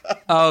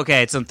 Oh,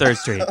 okay, it's on 3rd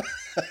Street.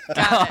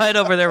 I'll head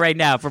over there right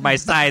now for my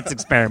science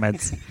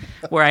experiments,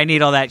 where I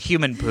need all that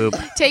human poop.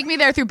 Take me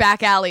there through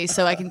back alleys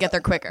so I can get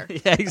there quicker.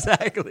 Yeah,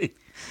 exactly.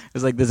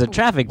 It's like there's a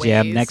traffic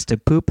jam Ways. next to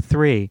Poop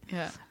 3.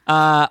 Yeah.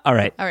 All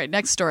right. All right.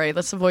 Next story.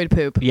 Let's avoid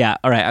poop. Yeah.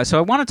 All right. So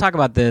I want to talk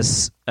about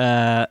this.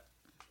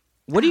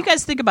 What do you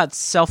guys think about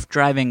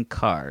self-driving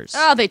cars?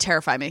 Oh, they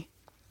terrify me.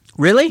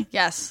 Really?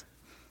 Yes.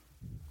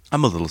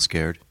 I'm a little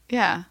scared.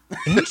 Yeah.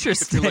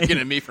 Interesting. You're looking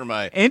at me for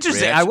my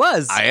Interesting. reaction. I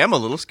was. I am a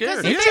little scared.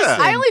 The thing is, Yeah.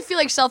 I only feel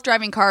like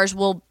self-driving cars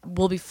will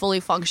be fully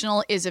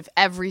functional is if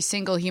every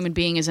single human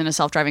being is in a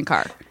self-driving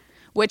car,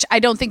 which I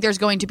don't think there's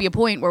going to be a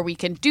point where we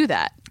can do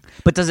that.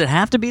 But does it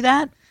have to be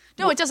that?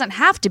 No, it doesn't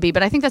have to be,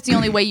 but I think that's the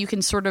only way you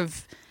can sort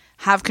of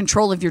have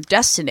control of your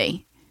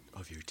destiny.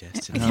 Of your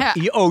destiny. Yeah.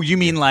 You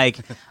mean like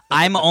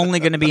I'm only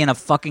going to be in a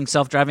fucking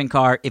self-driving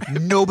car if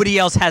nobody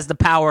else has the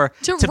power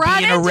To to run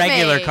be in a into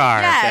regular me.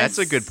 car? Yes. That's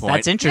a good point.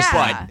 That's interesting.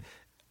 Yeah.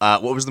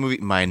 What was the movie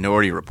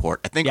Minority Report?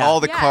 I think Yeah. all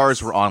the Yes.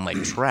 cars were on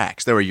like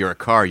tracks. They were you're a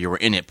car, you were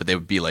in it, but they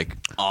would be like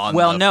on.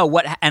 Well, the, no.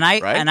 Right?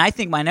 I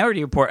think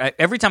Minority Report.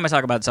 Every time I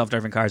talk about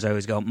self-driving cars, I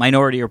always go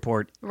Minority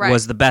Report Right.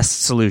 was the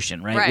best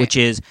solution, right? Right. Which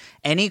is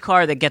any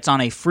car that gets on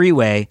a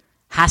freeway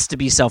has to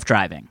be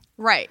self-driving.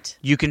 Right.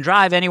 You can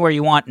drive anywhere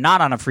you want,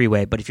 not on a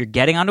freeway. But if you're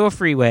getting onto a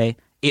freeway,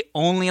 it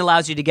only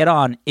allows you to get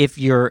on if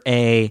you're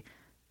a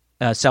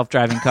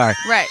self-driving car.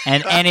 Right.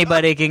 And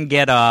anybody can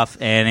get off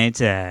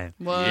anytime.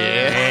 What?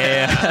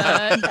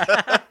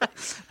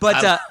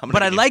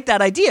 But I like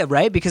that idea,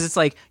 right? Because it's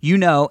like,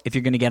 if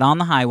you're going to get on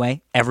the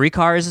highway, every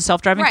car is a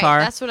self-driving Right, car.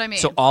 that's what I mean.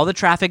 So all the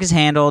traffic is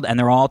handled, and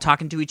they're all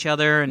talking to each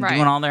other and Right.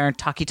 doing all their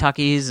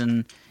talkie-talkies,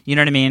 and you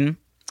know what I mean?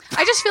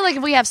 I just feel like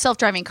if we have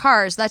self-driving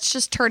cars, that's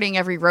just turning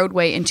every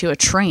roadway into a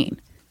train,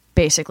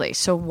 basically.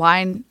 So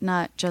why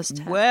not just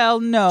have...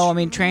 Well, no. I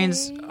mean,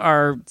 trains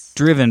are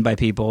driven by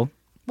people.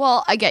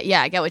 Well, I get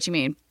what you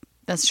mean.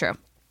 That's true.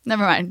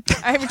 Never mind.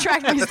 I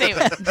retract my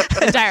statement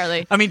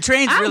entirely. I mean,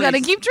 trains I'm really...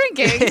 gonna keep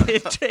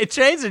drinking.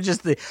 Trains are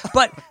just the...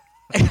 But...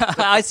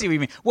 I see what you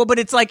mean. Well, but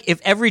it's like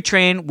if every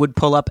train would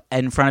pull up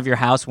in front of your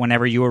house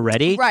whenever you were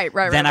ready. Right,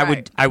 then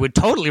right. I would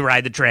totally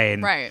ride the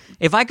train. Right.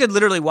 If I could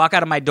literally walk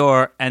out of my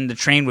door and the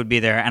train would be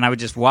there and I would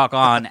just walk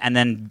on and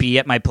then be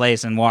at my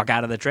place and walk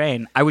out of the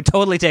train, I would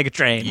totally take a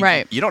train.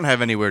 Right. You don't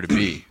have anywhere to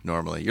be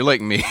normally. You're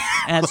like me.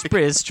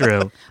 It's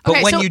true. But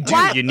Okay, when so you do,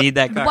 why- you need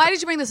that car. Why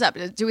did you bring this up?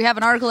 Do we have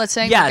an article that's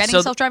saying we're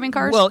getting self-driving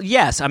cars? Well,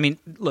 yes. I mean,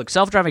 look,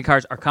 self-driving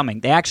cars are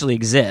coming. They actually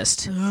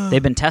exist.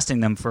 They've been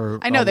testing them for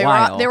I know a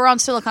while. they were on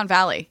Silicon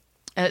Valley.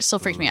 And it still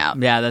freaks me out.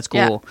 Yeah, that's cool.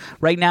 Yeah.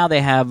 Right now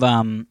they have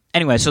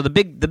anyway, so the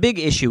big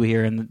issue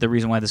here and the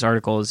reason why this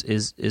article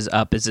is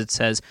up is it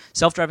says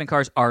self-driving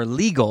cars are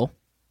legal,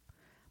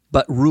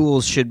 but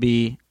rules would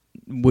be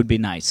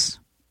nice.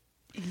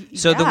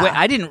 So the way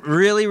I didn't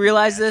really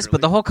realize this, but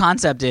the whole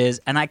concept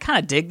is, and I kind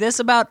of dig this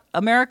about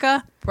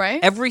America,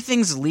 Right.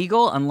 Everything's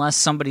legal unless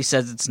somebody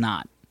says it's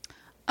not.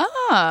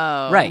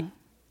 Oh. Right.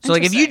 So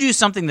like if you Interesting. do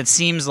something that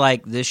seems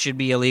like this should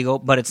be illegal,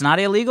 but it's not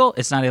illegal,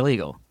 it's not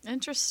illegal.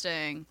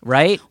 Interesting.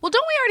 Right? Well,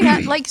 don't we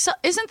already have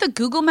isn't the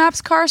Google Maps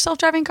car a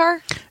self-driving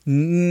car?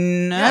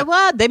 No,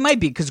 well, they might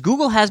be because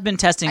Google has been I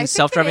testing think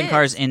self-driving it is.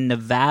 cars in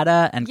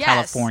Nevada and Yes.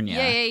 California.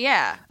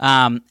 Yeah.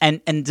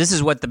 And this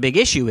is what the big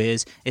issue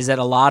is that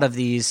a lot of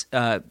these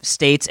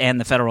states and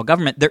the federal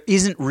government, there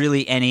isn't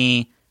really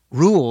any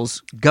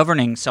rules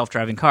governing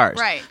self-driving cars.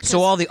 Right.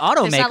 So all the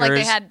automakers, It's not like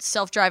they had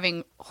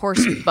self-driving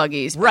horse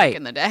buggies back right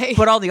in the day.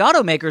 But all the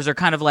automakers are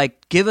kind of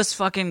like, give us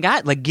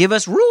give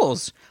us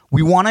rules.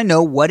 We want to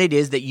know what it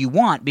is that you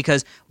want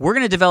because we're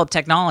going to develop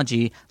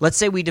technology. Let's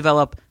say we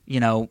develop,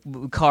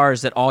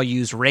 cars that all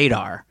use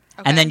radar.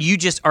 Okay. And then you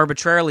just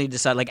arbitrarily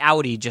decide, like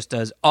Audi just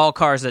does all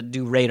cars that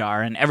do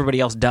radar and everybody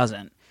else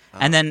doesn't.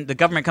 And then the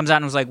government comes out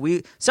and was like,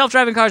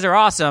 self-driving cars are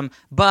awesome,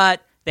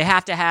 but they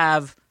have to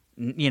have,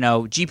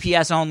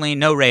 GPS only,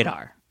 no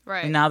radar.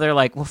 Right. And now they're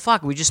like, well,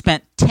 fuck, we just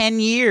spent 10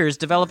 years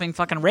developing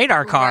fucking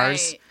radar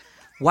cars. Right.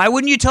 Why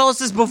wouldn't you tell us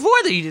this before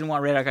that you didn't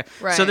want radar cars?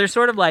 Right. So they're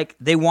sort of like,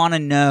 they want to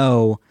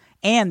know.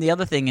 And the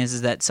other thing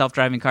is that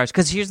self-driving cars,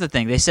 because here's the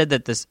thing. They said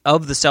that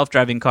of the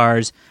self-driving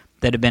cars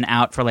that have been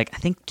out for I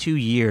think 2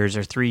 years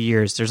or 3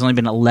 years, there's only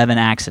been 11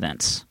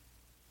 accidents.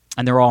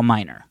 And they're all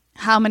minor.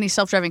 How many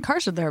self-driving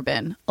cars have there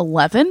been?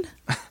 11?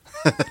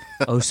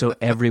 Oh, so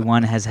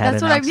everyone has had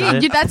That's an what accident? I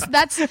mean.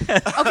 That's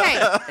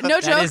okay. No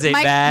joke. is a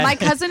bad- My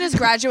cousin is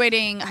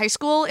graduating high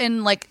school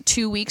in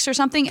 2 weeks or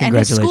something, and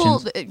his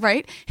school,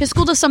 right? His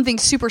school does something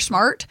super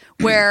smart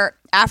where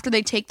after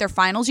they take their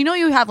finals,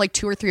 you have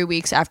 2 or 3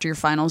 weeks after your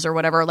finals or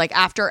whatever,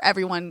 after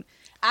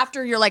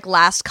your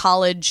last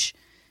college.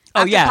 Oh,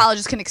 after yeah.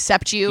 colleges can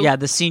accept you. Yeah,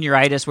 the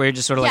senioritis where you're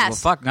just sort of like, well,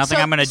 Yes. fuck, nothing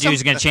So- I'm going to do so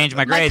is going to change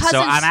my my grades,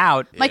 so cousin's- I'm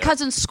out. My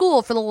cousin's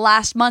school, for the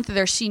last month of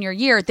their senior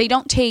year, they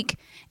don't take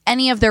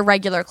any of their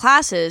regular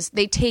classes.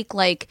 They take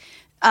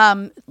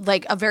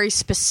a very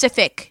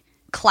specific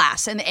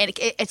class, and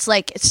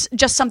it's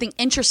just something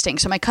interesting.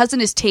 So my cousin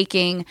is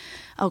taking,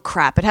 oh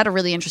crap, it had a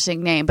really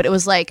interesting name, but it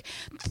was I'm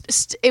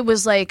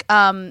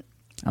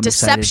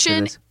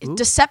deception excited for this. Ooh.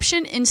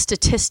 deception in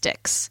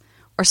statistics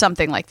or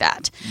something like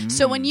that.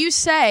 So when you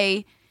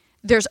say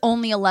there's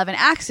only 11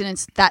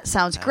 accidents, that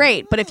sounds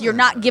great. But if you're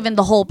not given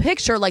the whole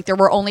picture, like there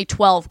were only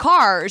 12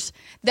 cars,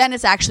 then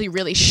it's actually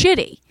really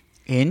shitty.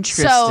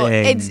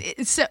 Interesting.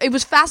 So it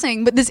was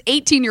fascinating. But this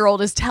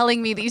 18-year-old is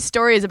telling me these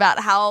stories about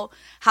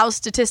how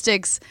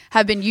statistics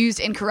have been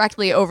used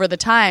incorrectly over the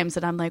times.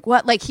 And I'm like,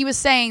 what? Like he was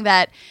saying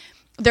that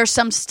there's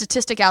some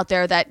statistic out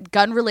there that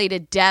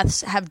gun-related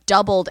deaths have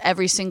doubled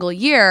every single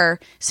year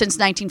since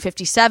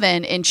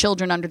 1957 in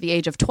children under the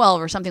age of 12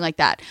 or something like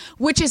that,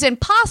 which is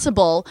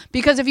impossible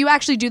because if you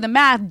actually do the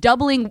math,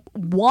 doubling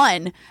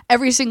one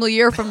every single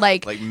year from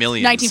millions,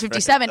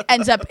 1957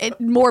 ends up in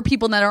more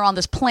people than are on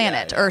this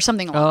planet or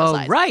something along those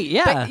lines. right,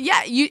 yeah. But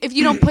yeah, if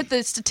you don't put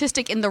the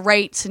statistic in the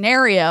right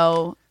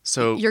scenario,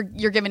 So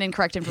you're given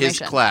incorrect his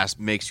information. class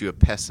makes you a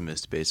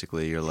pessimist,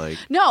 basically. You're like,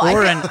 No,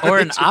 or I think,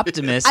 an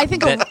optimist I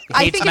think that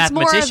I hates think it's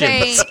more of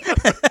mathematicians.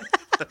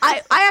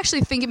 I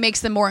actually think it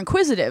makes them more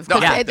inquisitive. No,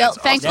 Because yeah, that's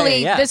awesome.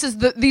 thankfully, Yeah.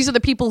 these are the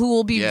people who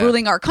will be Yeah.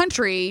 ruling our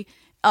country.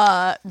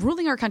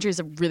 Ruling our country is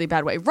a really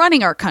bad way.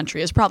 Running our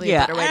country is probably a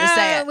better way to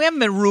say it. We haven't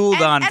been ruled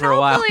on and for a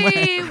while.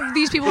 hopefully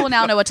these people will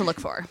now know what to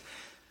look for.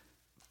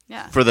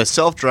 Yeah. For the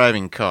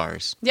self-driving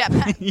cars. Yeah,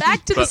 back to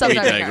the But we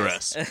self-driving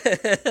cars.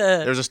 digress.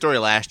 There was a story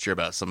last year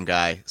about some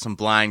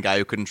blind guy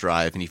who couldn't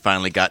drive, and he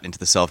finally got into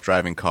the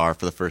self-driving car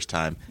for the first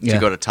time Yeah. to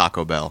go to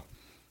Taco Bell.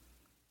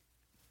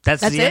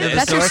 That's That's the end it? of the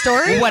That's your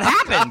story? What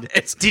happened?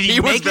 Did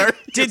he was make very-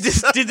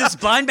 it? Did this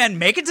blind man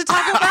make it to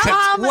Taco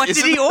Bell? What did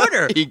he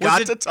order? He got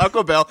Was to it-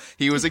 Taco Bell.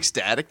 He was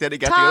ecstatic that he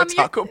got Tom, to go to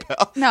Taco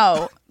Bell.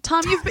 No,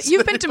 Tom,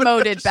 you've been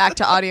demoted back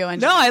to audio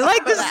engineer. No, I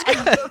like this.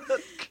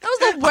 That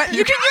was the worst.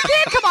 You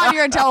can't come on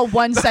here and tell a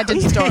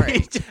one-sentence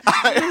story.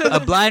 A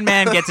blind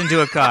man gets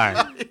into a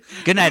car.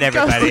 Good night, Goes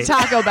everybody. to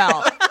Taco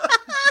Bell.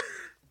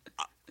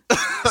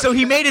 So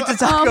he made it to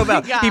Taco Oh my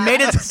Bell. God. He made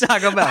it to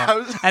Taco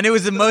Bell, and it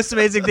was the most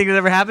amazing thing that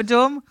ever happened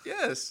to him.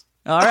 Yes.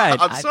 All right.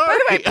 I'm sorry.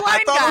 By the way,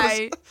 blind I thought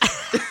guy.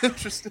 it was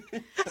interesting.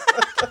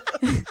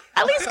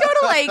 At least go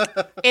to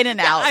like In and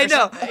Out. I or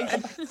know.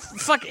 something.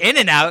 Fuck In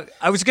and Out.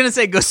 I was gonna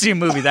say go see a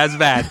movie. That's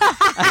bad.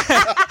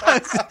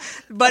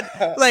 But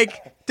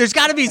like, there's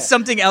got to be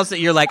something else that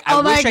you're like. I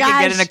Oh my wish I could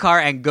get gosh. in a car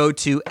and go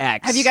to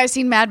X. Have you guys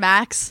seen Mad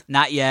Max?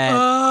 Not yet.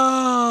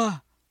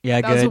 Yeah,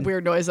 That good. was a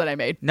weird noise that I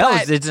made. No,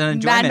 But it's an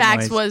enjoyment Mad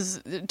Max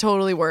noise. was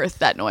totally worth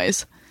that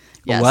noise.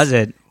 Yes. Was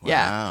it?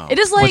 Yeah. Wow. It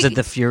is like Was it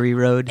the Fury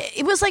Road?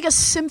 it was like a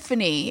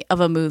symphony of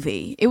a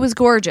movie. It was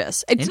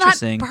gorgeous. It's not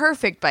Interesting.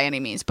 perfect by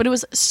any means, but it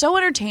was so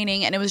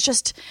entertaining and it was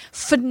just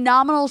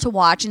phenomenal to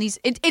watch. And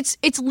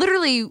it's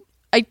literally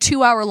a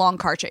 2-hour long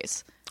car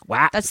chase.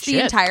 Wow, That's the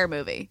shit. entire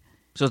movie.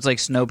 So it's like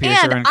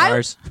Snowpiercer in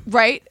cars.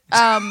 Right.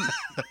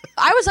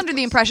 I was under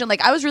the impression,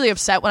 like, I was really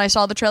upset when I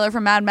saw the trailer for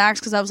Mad Max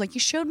because I was like, you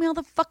showed me all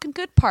the fucking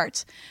good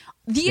parts.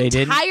 The They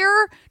didn't?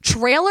 entire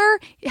trailer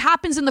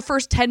happens in the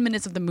first 10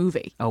 minutes of the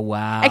movie. Oh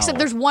wow! Except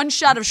there's one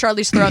shot of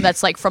Charlize Theron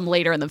that's like from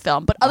later in the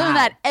film. But other than Wow.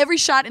 that, every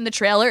shot in the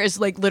trailer is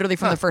like literally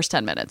from the first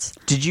 10 minutes.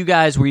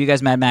 Were you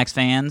guys Mad Max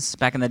fans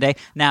back in the day?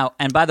 Now,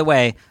 and by the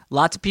way,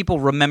 lots of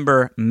people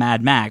remember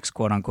Mad Max,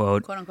 quote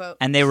unquote,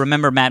 and they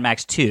remember Mad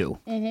Max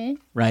 2,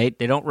 right?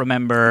 They don't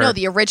remember. No,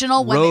 the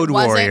original when Road it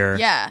wasn't, Warrior.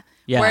 Yeah.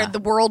 Yeah. Where the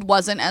world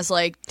wasn't as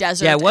like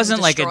desert. Yeah, it wasn't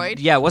and like destroyed.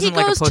 it wasn't He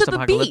like a goes to the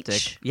post-apocalyptic.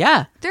 beach.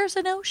 Yeah, There's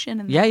an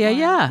ocean in yeah, that yeah,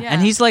 one. yeah.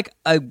 And he's like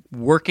a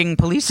working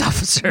police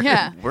officer.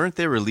 yeah. Weren't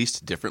they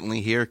released differently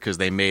here because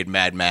they made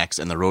Mad Max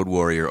and the Road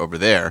Warrior over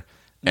there,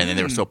 and then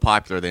they were so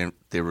popular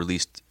they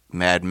released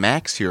Mad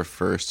Max here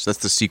first. So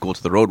that's the sequel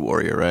to the Road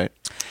Warrior, right?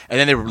 And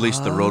then they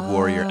released the Road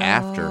Warrior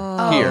after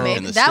here Maybe.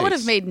 in the That would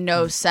have States. made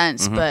no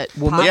sense, but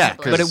Well, yeah,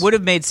 possibly. but it would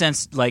have made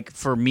sense, like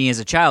for me as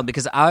a child,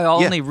 because I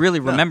only really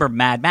remember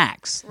Mad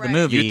Max, the Right.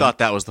 movie. You thought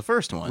that was the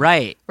first one,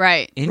 right?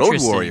 right. Road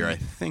Interesting. Warrior, I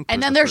think. And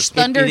was then the there's first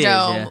one. It is,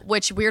 Thunderdome, yeah.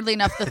 which weirdly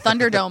enough, the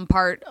Thunderdome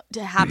part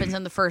happens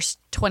in the first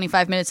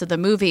 25 minutes of the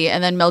movie,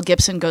 and then Mel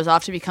Gibson goes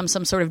off to become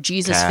some sort of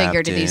Jesus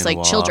figure to these Captain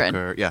like children.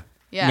 Walker. Yeah.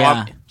 Yeah. Yeah.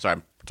 Well, sorry,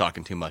 I'm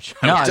talking too much.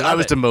 No, I I love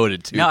was it.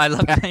 demoted too. No, I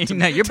love that.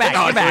 No, you're back.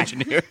 You're Audio back.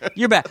 engineer.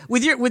 You're back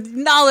with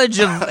knowledge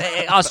of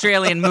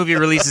Australian movie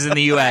releases in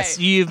the U.S.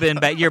 Right. You've been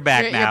back. You're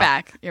back You're, now. you're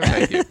back. You're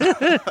back.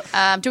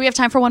 Thank you. Do we have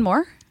time for one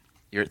more?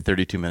 You're at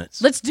 32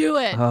 minutes. Let's do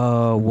it.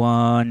 Oh,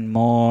 one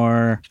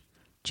more.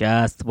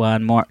 Just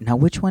one more. Now,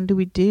 which one do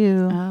we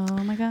do?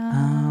 Oh my god.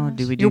 Oh,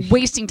 do we do You're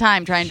wasting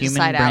time trying to human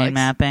decide, brain Alex.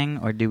 mapping,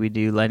 or do we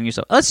do letting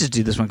yourself? Let's just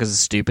do this one because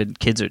it's stupid.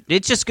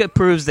 It just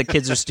proves that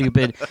kids are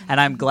stupid, and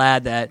I'm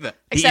glad that the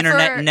Except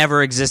internet for-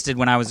 never existed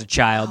when I was a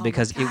child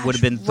because it would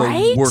have been the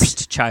right?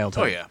 worst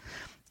childhood. Oh yeah.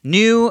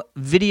 New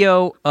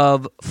video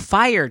of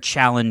fire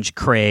challenge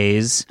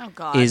craze Oh,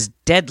 God. is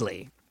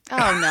deadly. Oh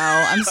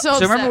no, I'm so.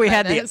 So remember upset we by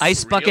had the this.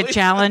 ice bucket Really?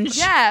 challenge?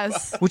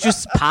 Yes. Which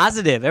was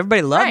positive.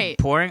 Everybody loved Right.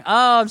 pouring.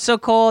 Oh, I'm so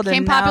cold. Became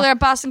and now- popular at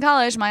Boston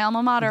College, my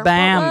alma mater.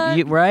 Bam. What?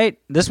 You- right?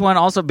 This one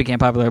also became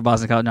popular at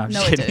Boston College. No, I'm No,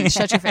 just it kidding. didn't.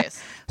 Shut your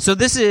face. So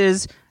this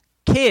is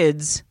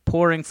kids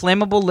pouring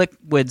flammable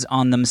liquids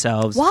on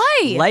themselves.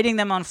 Why? Lighting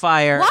them on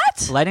fire.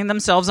 What? Lighting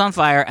themselves on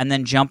fire and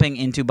then jumping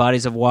into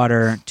bodies of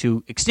water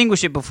to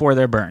extinguish it before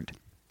they're burned.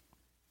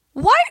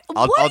 What?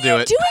 I'll what are do you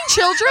it. doing,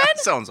 children? That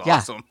sounds Yeah.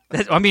 awesome.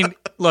 I mean,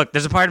 look,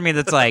 there's a part of me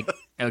that's like,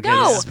 okay,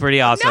 No, this is pretty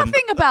awesome.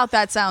 Nothing about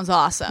that sounds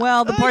awesome.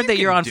 Well, the part you that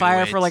you're can on do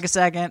fire it. for like a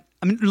second.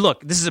 I mean,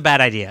 look, this is a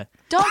bad idea.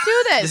 don't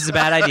do this. This is a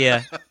bad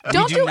idea.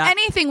 Don't You do not-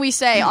 anything we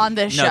say on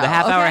this show. No, the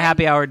half hour okay?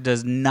 happy hour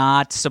does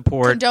not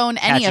support Condone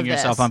any catching of this.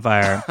 yourself on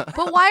fire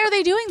But why are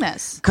they doing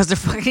this? because they're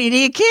fucking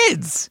idiot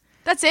kids.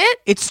 That's it?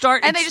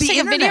 And they just take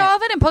a video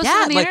of it and post it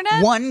on the like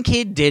internet? One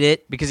kid did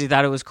it because he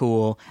thought it was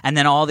cool, and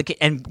then all the kids,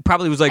 and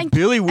probably was like, And-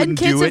 Billy and wouldn't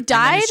kids do have it. And then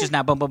died? it's just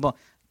now, boom, boom, boom.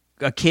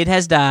 A kid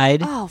has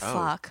died. Oh,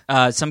 fuck.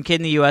 Some kid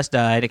in the U.S.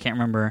 died. I can't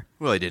remember.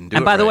 Well, he didn't do it.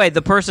 And by the right. way,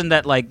 the person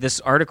that like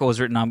this article was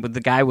written on, but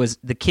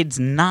the kid's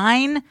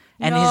 9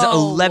 and his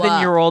No.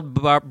 11-year-old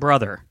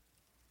brother.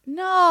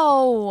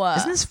 No.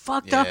 Isn't this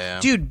fucked Yeah.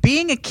 up, dude?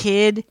 Being a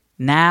kid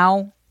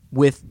now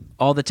with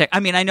all the tech. I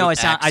mean, I know I With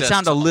sound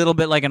access a to- little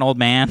bit like an old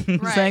man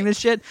Right. saying this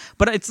shit,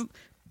 but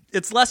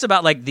it's less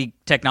about like the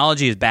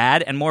technology is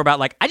bad and more about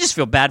like I just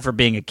feel bad for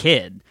being a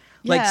kid,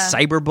 like Yeah.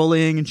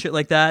 cyberbullying and shit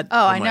like that.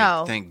 Oh, I I'm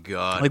know. Thank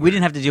God. Like we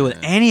didn't have to deal with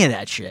any of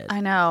that shit. I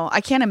know.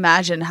 I can't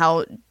imagine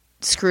how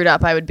screwed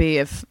up I would be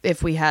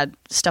if we had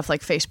stuff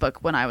like Facebook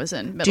when I was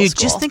in middle Dude,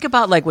 school. just think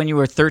about like when you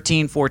were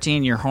 13,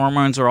 14, your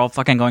hormones are all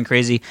fucking going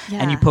crazy,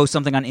 and you Yeah. post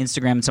something on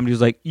Instagram and somebody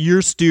was like,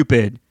 "You're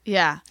stupid,"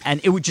 Yeah.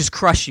 and it would just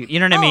crush you. You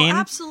know what I mean?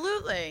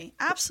 Absolutely.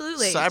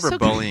 Absolutely.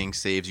 Cyberbullying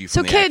saves you so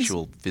from the kids-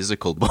 actual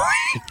physical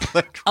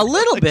bullying. A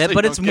little bit, So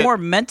but you it's don't get- more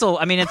mental.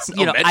 I mean, it's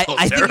you know, mental's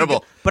I think,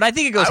 terrible. but I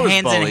think it goes I was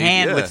hands in bullied,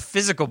 hand yeah. with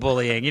physical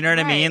bullying. You know what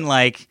I Right. mean?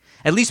 Like,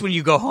 at least when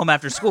you go home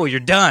after school, you're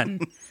done.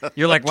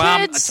 You're like, well,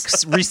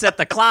 Kids- reset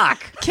the clock.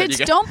 Kids, You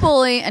got- don't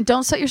bully and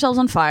don't set yourselves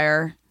on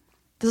fire.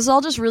 This is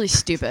all just really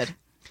stupid.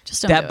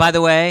 Just don't That, do by it.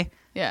 the way,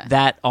 Yeah.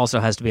 that also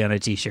has to be on a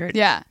T-shirt.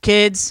 Yeah.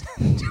 Kids,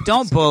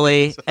 don't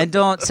bully and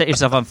don't set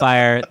yourself on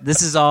fire.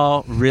 This is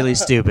all really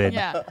stupid.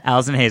 Yeah.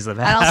 Allison Hazlett.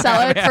 And I'll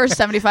sell it for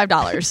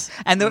 $75.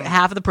 And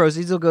half of the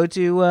proceeds will go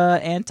to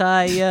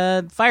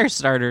anti-fire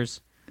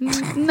starters.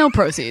 No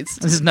proceeds.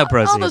 There's no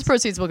proceeds. All those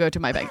proceeds will go to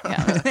my bank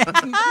account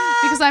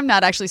because I'm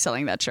not actually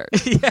selling that shirt.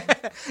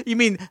 You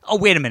mean, oh,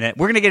 wait a minute.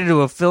 We're going to get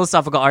into a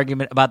philosophical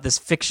argument about this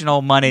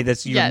fictional money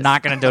that you're Yes.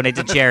 not going to donate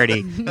to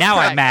charity. Now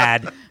I'm Correct.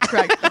 mad.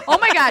 Correct. Oh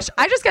my gosh,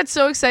 I just got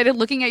so excited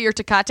looking at your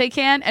Tecate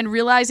can and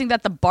realizing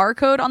that the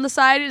barcode on the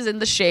side is in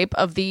the shape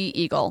of the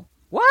eagle.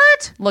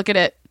 What? Look at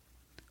it.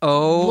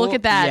 Oh, Look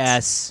at that.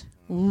 Yes.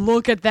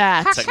 Look at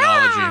that.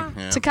 Technology.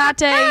 Yeah.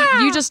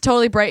 Tecate, you just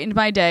totally brightened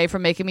my day for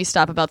making me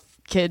stop about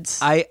kids.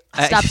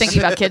 Stop thinking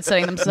about kids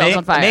setting themselves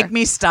on fire. Make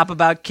me stop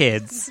about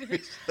kids.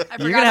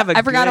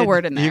 I forgot a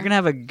word in there. You're gonna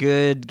have a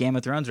good Game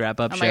of Thrones wrap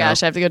up. Oh my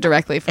gosh, I have to go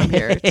directly from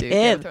here to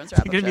Game of Thrones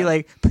wrap-up You're gonna be show.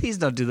 like, please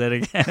don't do that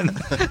again.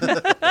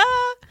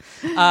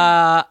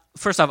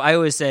 First off, I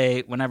always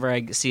say whenever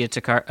I see a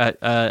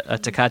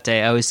Tecate,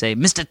 I always say,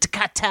 Mr.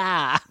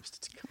 Tecata.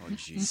 Oh,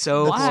 geez.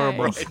 So Why?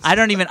 horrible.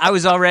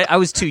 I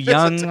was too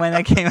young when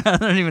that came out. I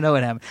don't even know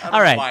what happened. I don't All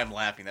know right. why I'm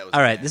laughing. That was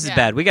All right, bad. this is Yeah.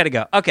 bad. We got to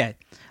go. Okay.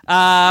 You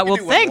Well, can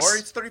do one thanks. more.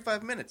 It's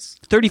 35 minutes.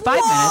 35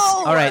 minutes.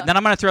 All right, then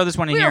I'm going to throw this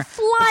one in We here. are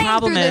flying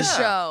through this is-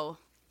 show.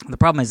 The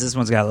problem is this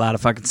one's got a lot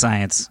of fucking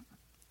science.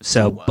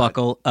 So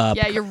buckle up.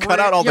 Yeah, you're Cut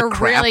out all the you're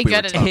crap really we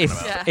were good at talking it.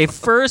 about. Yeah. A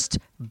first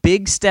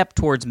big step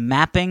towards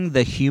mapping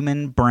the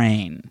human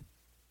brain.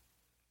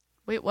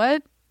 Wait,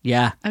 what?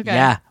 Yeah. Okay.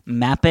 Yeah.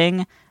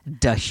 Mapping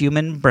the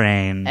human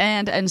brain.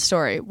 And end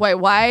story. Wait,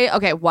 why?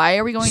 Okay, why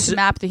are we going So- to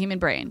map the human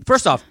brain?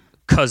 First off,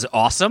 'cause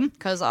awesome.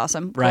 Because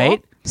awesome, Cool.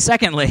 Right?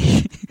 Secondly,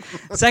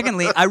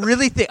 I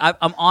really think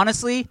I'm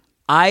honestly,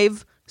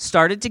 I've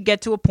started to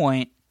get to a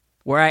point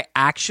where I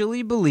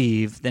actually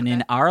believe that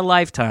in our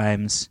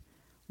lifetimes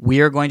we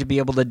are going to be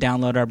able to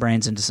download our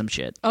brains into some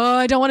shit. Oh,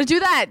 I don't want to do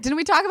that. Didn't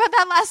we talk about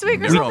that last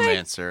week or something?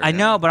 Neuromancer. I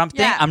know, but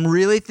Yeah. I'm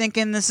really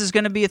thinking this is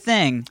going to be a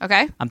thing.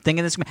 Okay, I'm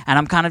thinking this, and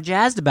I'm kind of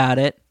jazzed about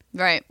it.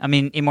 right. I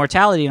mean,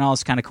 immortality and all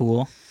is kind of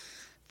cool,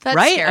 That's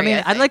right? scary, I mean,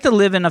 think. I'd like to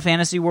live in a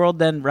fantasy world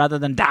then rather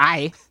than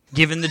die.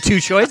 Given the two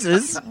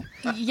choices,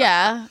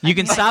 Yeah, you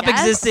can I stop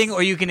guess. existing,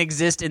 or you can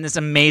exist in this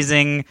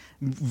amazing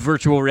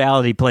virtual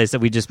reality place that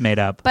we just made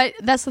up. But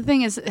that's the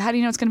thing is, how do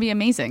you know it's going to be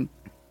amazing?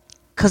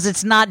 Because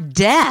it's not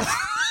death.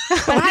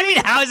 What do you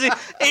mean? How is it?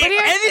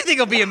 here's- Anything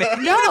will be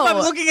amazing. No. Even if I'm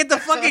looking at the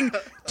fucking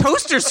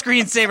toaster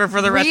screensaver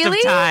for the rest Really?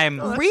 of time.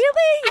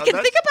 Really? I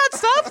can think about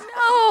stuff.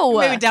 No.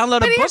 Maybe download a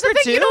but here's book the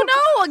or thing, you two. don't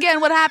know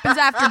again what happens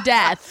after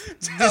death.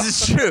 This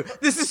is true.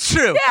 This is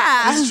true.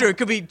 Yeah. This is true. It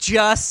could be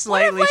just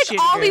What if slightly like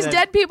all shittier these than-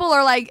 dead people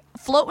are like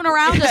floating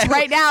around us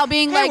right now,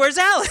 being Hey, like, where's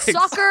Alex?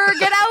 "Sucker,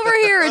 get over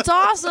here! It's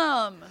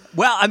awesome."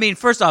 Well, I mean,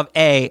 first off,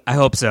 A, I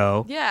hope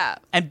so. Yeah.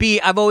 And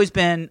B, I've always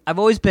been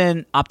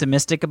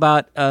optimistic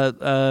about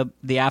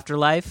the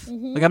afterlife.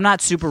 Mm-hmm. Like I'm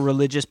not super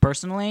religious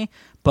personally,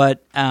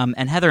 but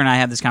and Heather and I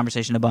have this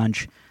conversation a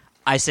bunch.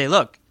 I say,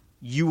 look,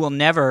 you will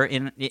never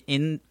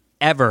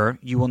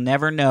you will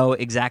never know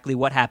exactly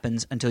what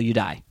happens until you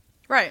die.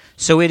 Right.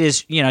 So it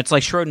is, it's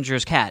like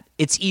Schrodinger's cat.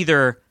 It's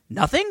either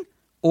nothing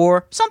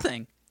or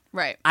something.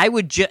 Right. I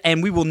would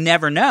and we will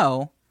never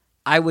know.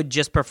 I would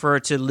just prefer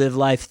to live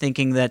life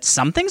thinking that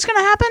something's going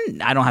to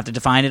happen. I don't have to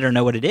define it or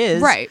know what it is.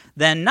 Right.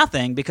 Than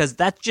nothing, because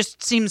that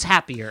just seems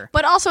happier.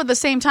 But also at the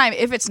same time,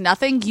 if it's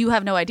nothing, you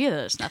have no idea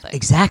that it's nothing.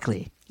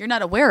 Exactly. You're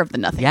not aware of the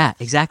nothing. Yeah,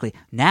 exactly.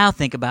 Now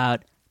think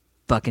about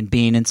fucking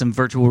being in some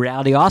virtual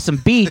reality awesome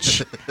beach.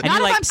 And Not you're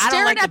if like, I'm staring I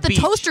don't like at the beach.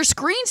 toaster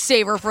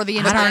screensaver for the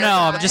I entire don't know.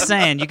 time. I'm just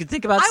saying. You could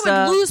think about I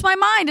stuff. would lose my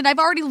mind, and I've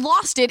already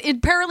lost it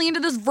apparently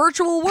into this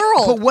virtual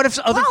world. But what if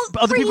other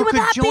How free people would could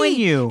that join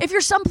be? you? If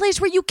you're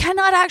someplace where you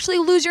cannot actually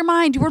lose your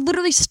mind, you are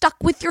literally stuck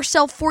with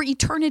yourself for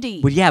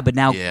eternity. Well, yeah, but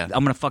now Yeah.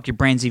 I'm going to fuck your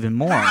brains even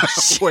more.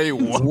 Wait,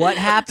 what? What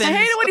happens? I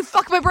hate it when you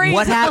fuck my brain.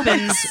 What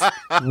happens?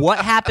 What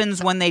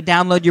happens when they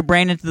download your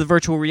brain into the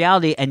virtual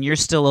reality and you're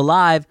still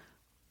alive?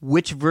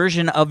 Which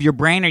version of your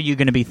brain are you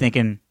going to be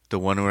thinking? The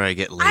one where I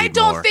get laid I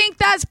don't more. think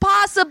that's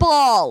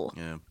possible.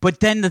 Yeah. But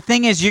then the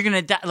thing is, you're going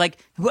to die. Like,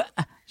 what?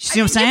 You see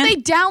what I'm saying?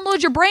 If they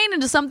download your brain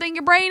into something,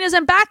 your brain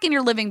isn't back in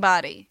your living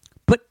body.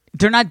 But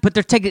they're not. But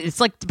they're taking. It's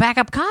like the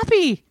backup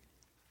copy.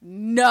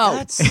 No.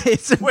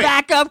 It's a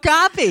backup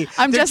copy.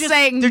 I'm They're just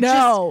saying they're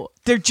no.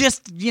 They're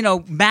just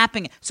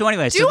mapping it. So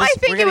anyway, Do I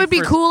think it would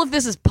be cool if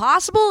this is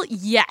possible?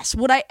 Yes.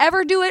 Would I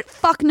ever do it?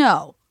 Fuck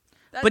no.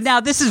 But now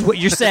this is what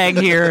you're saying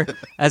here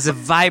as a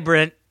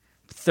vibrant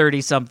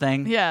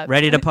 30-something, Yeah.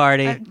 ready to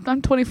party.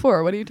 I'm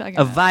 24. What are you talking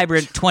A about?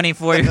 vibrant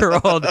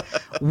 24-year-old,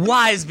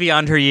 wise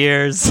beyond her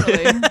years.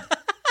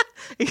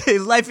 Really?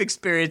 Life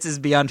experiences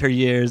beyond her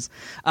years.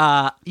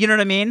 You know what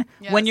I mean?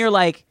 Yes. When you're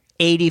like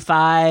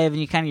 85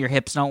 and you kind of your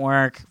hips don't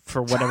work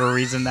for whatever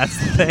reason, that's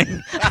the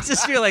thing. I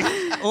just feel like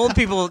old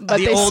people, But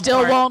the they old still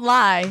part- won't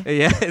lie.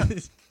 Yeah.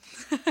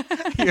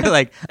 You're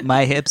like,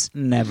 my hips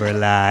never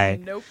lie.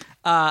 Nope.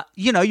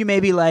 You may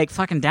be like,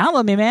 fucking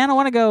download me, man. I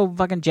want to go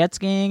fucking jet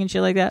skiing and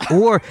shit like that.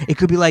 Or it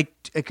could be like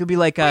Wait,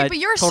 but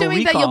you're Total assuming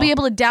that Recall. you'll be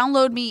able to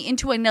download me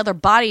into another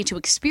body to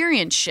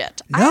experience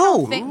shit. I No.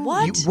 don't think,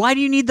 what? Why do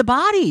you need the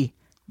body?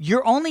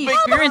 You're only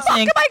experiencing. How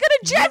the fuck am I going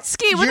to jet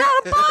ski without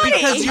a body?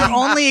 Because you're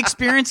only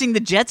experiencing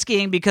the jet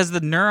skiing because the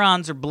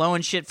neurons are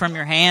blowing shit from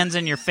your hands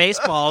and your face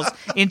balls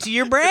into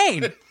your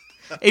brain.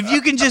 If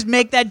you can just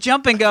make that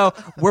jump and go,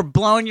 we're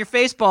blowing your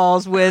face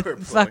balls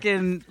with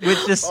fucking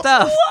with this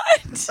stuff.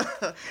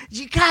 What?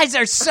 You guys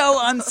are so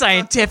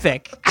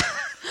unscientific.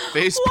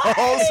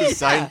 Baseballs is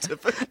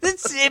scientific.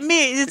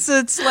 It's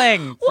a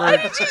slang. Why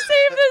did you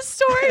save this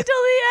story till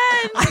the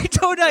end? I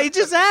don't know. It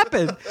just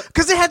happened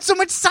because it had so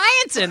much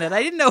science in it.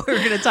 I didn't know we were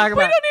going to talk We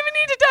about. don't even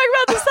need to talk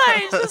about the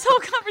science. This whole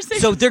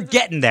conversation. So they're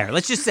getting there.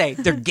 Let's just say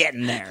they're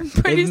getting there.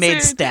 Pretty They've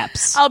made soon,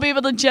 steps. I'll be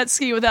able to jet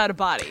ski without a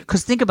body.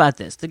 Because think about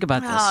this.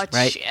 Oh,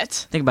 right?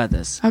 shit. Think about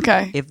this.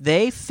 Okay. If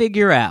they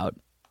figure out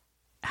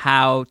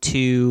how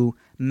to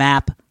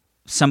map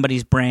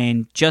somebody's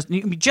brain, just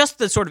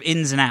the sort of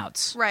ins and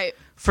outs. Right.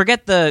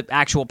 Forget the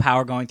actual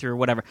power going through or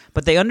whatever,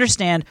 but they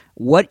understand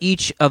what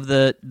each of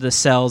the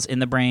cells in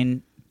the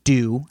brain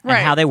do and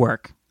Right. how they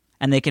work,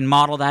 and they can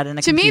model that in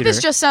a To computer. me,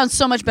 this just sounds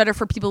so much better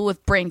for people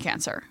with brain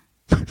cancer.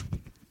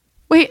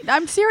 Wait,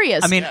 I'm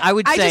serious. I mean, I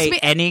would say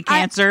any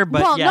cancer,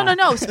 but well, yeah.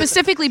 no,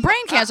 specifically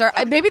brain cancer.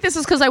 Maybe this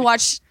is because I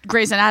watch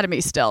Grey's Anatomy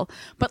still,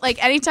 but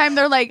like anytime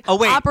they're like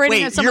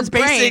operating on someone's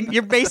brain,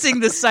 you're basing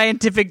the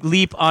scientific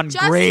leap on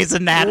just Grey's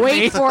Anatomy.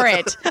 wait for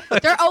it.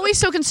 They're always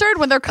so concerned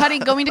when they're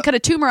going to cut a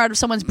tumor out of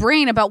someone's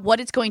brain about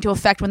what it's going to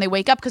affect when they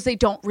wake up because they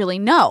don't really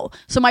know.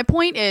 So my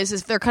point is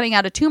if they're cutting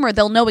out a tumor,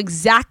 they'll know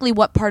exactly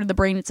what part of the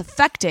brain it's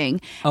affecting,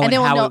 and they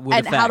will how know it would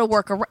and how to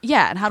affect. work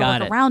and how to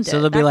Got work it. around it.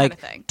 So they'll be that like,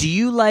 kind of thing. "Do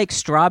you like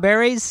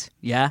strawberries?"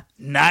 Yeah.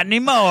 Not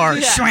anymore.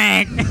 Yeah.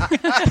 Shrank.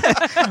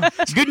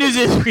 Good news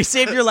is we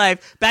saved your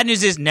life. Bad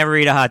news is never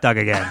eat a hot dog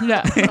again.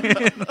 Yeah.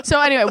 So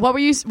anyway, what were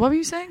you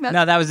saying?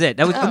 No, that was it.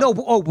 That was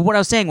what I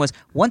was saying was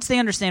once they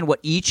understand what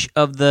each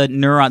of the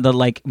the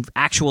like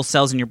actual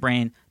cells in your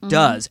brain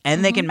does,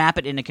 and they can map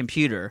it in a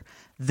computer,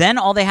 then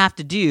all they have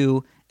to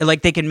do,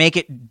 like they can make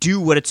it do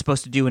what it's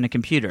supposed to do in a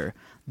computer.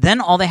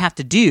 Then all they have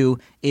to do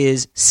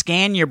is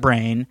scan your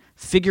brain,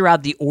 figure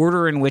out the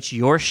order in which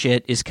your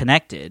shit is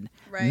connected,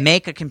 Right.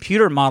 make a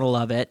computer model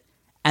of it,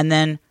 and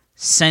then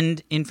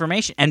send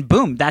information. And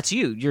boom, that's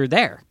you. You're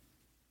there.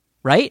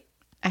 Right?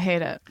 I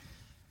hate it.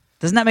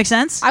 Doesn't that make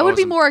sense? I would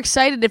be Awesome. more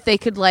excited if they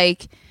could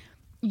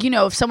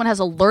if someone has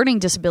a learning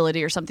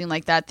disability or something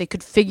like that, they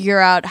could figure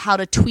out how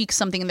to tweak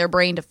something in their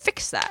brain to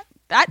fix that.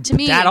 That to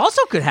me, That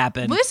also could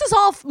happen. this is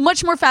all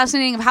much more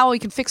fascinating of how I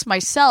can fix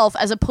myself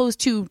as opposed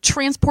to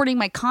transporting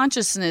my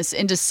consciousness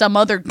into some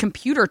other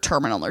computer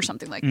terminal or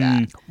something like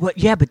that. Well,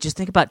 yeah, but just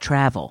think about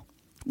travel.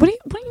 What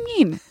do you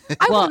mean?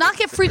 I will not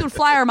get frequent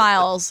flyer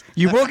miles.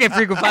 You will get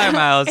frequent flyer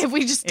miles If we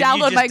just if you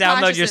download my download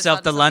consciousness yourself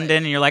onto to something. London,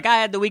 and you're like, I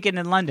had the weekend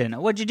in London.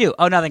 What'd you do?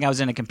 Oh, nothing. I was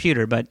in a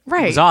computer, but it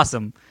Right. was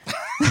awesome.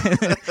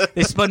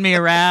 They spun me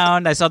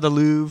around. I saw the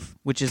Louvre,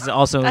 which is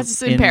also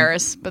That's in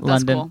Paris, but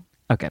that's London. cool.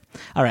 Okay,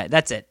 all right,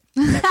 that's it.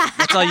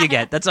 That's all you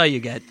get. That's all you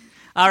get.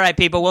 All right,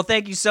 people. Well,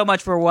 thank you so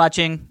much for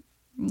watching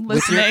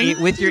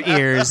Listening. with your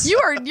ears.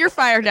 You're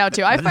fired now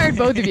too. I fired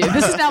both of you.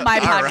 This is now my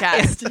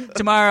podcast.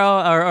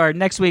 Tomorrow or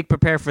next week,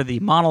 prepare for the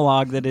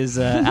monologue that is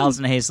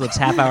Allison Hayslip's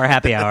half-hour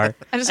happy hour.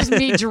 And it's just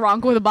me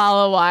drunk with a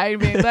bottle of wine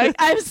being like,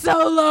 I'm so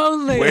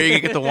lonely. Where are you gonna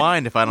get the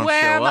wine if I don't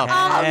Where show am up?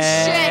 Oh, shit.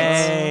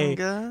 Hey.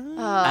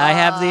 I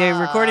have the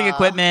recording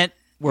equipment.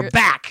 We're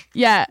back.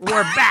 Yeah.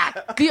 We're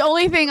back. The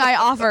only thing I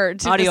offer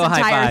to Audio this high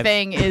entire five.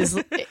 thing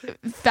is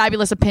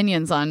fabulous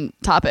opinions on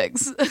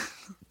topics.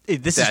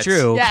 This is That's-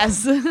 true.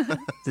 Yes.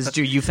 This is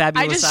true. You I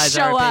fabulous just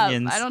our show up.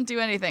 opinions. I don't do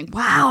anything.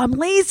 Wow, I'm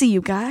lazy,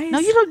 you guys. No,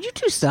 you don't. You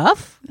do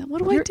stuff.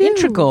 What do You're I do?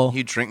 integral.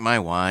 You drink my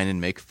wine and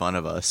make fun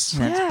of us.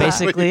 That's Yeah.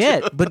 basically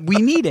it. But we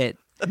need it.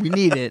 We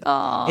need it.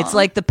 It's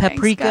like the thanks,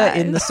 paprika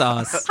in guys. the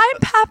sauce. I'm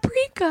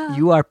paprika.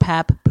 You are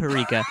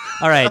paprika.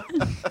 All right.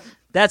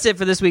 That's it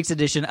for this week's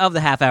edition of the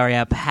Half Hour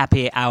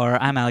Happy Hour.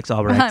 I'm Alex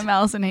Albrecht. I'm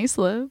Allison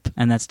Hayslip.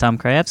 And that's Tom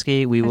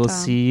Krajewski. We will Tom.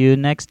 see you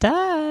next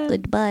time.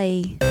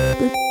 Goodbye.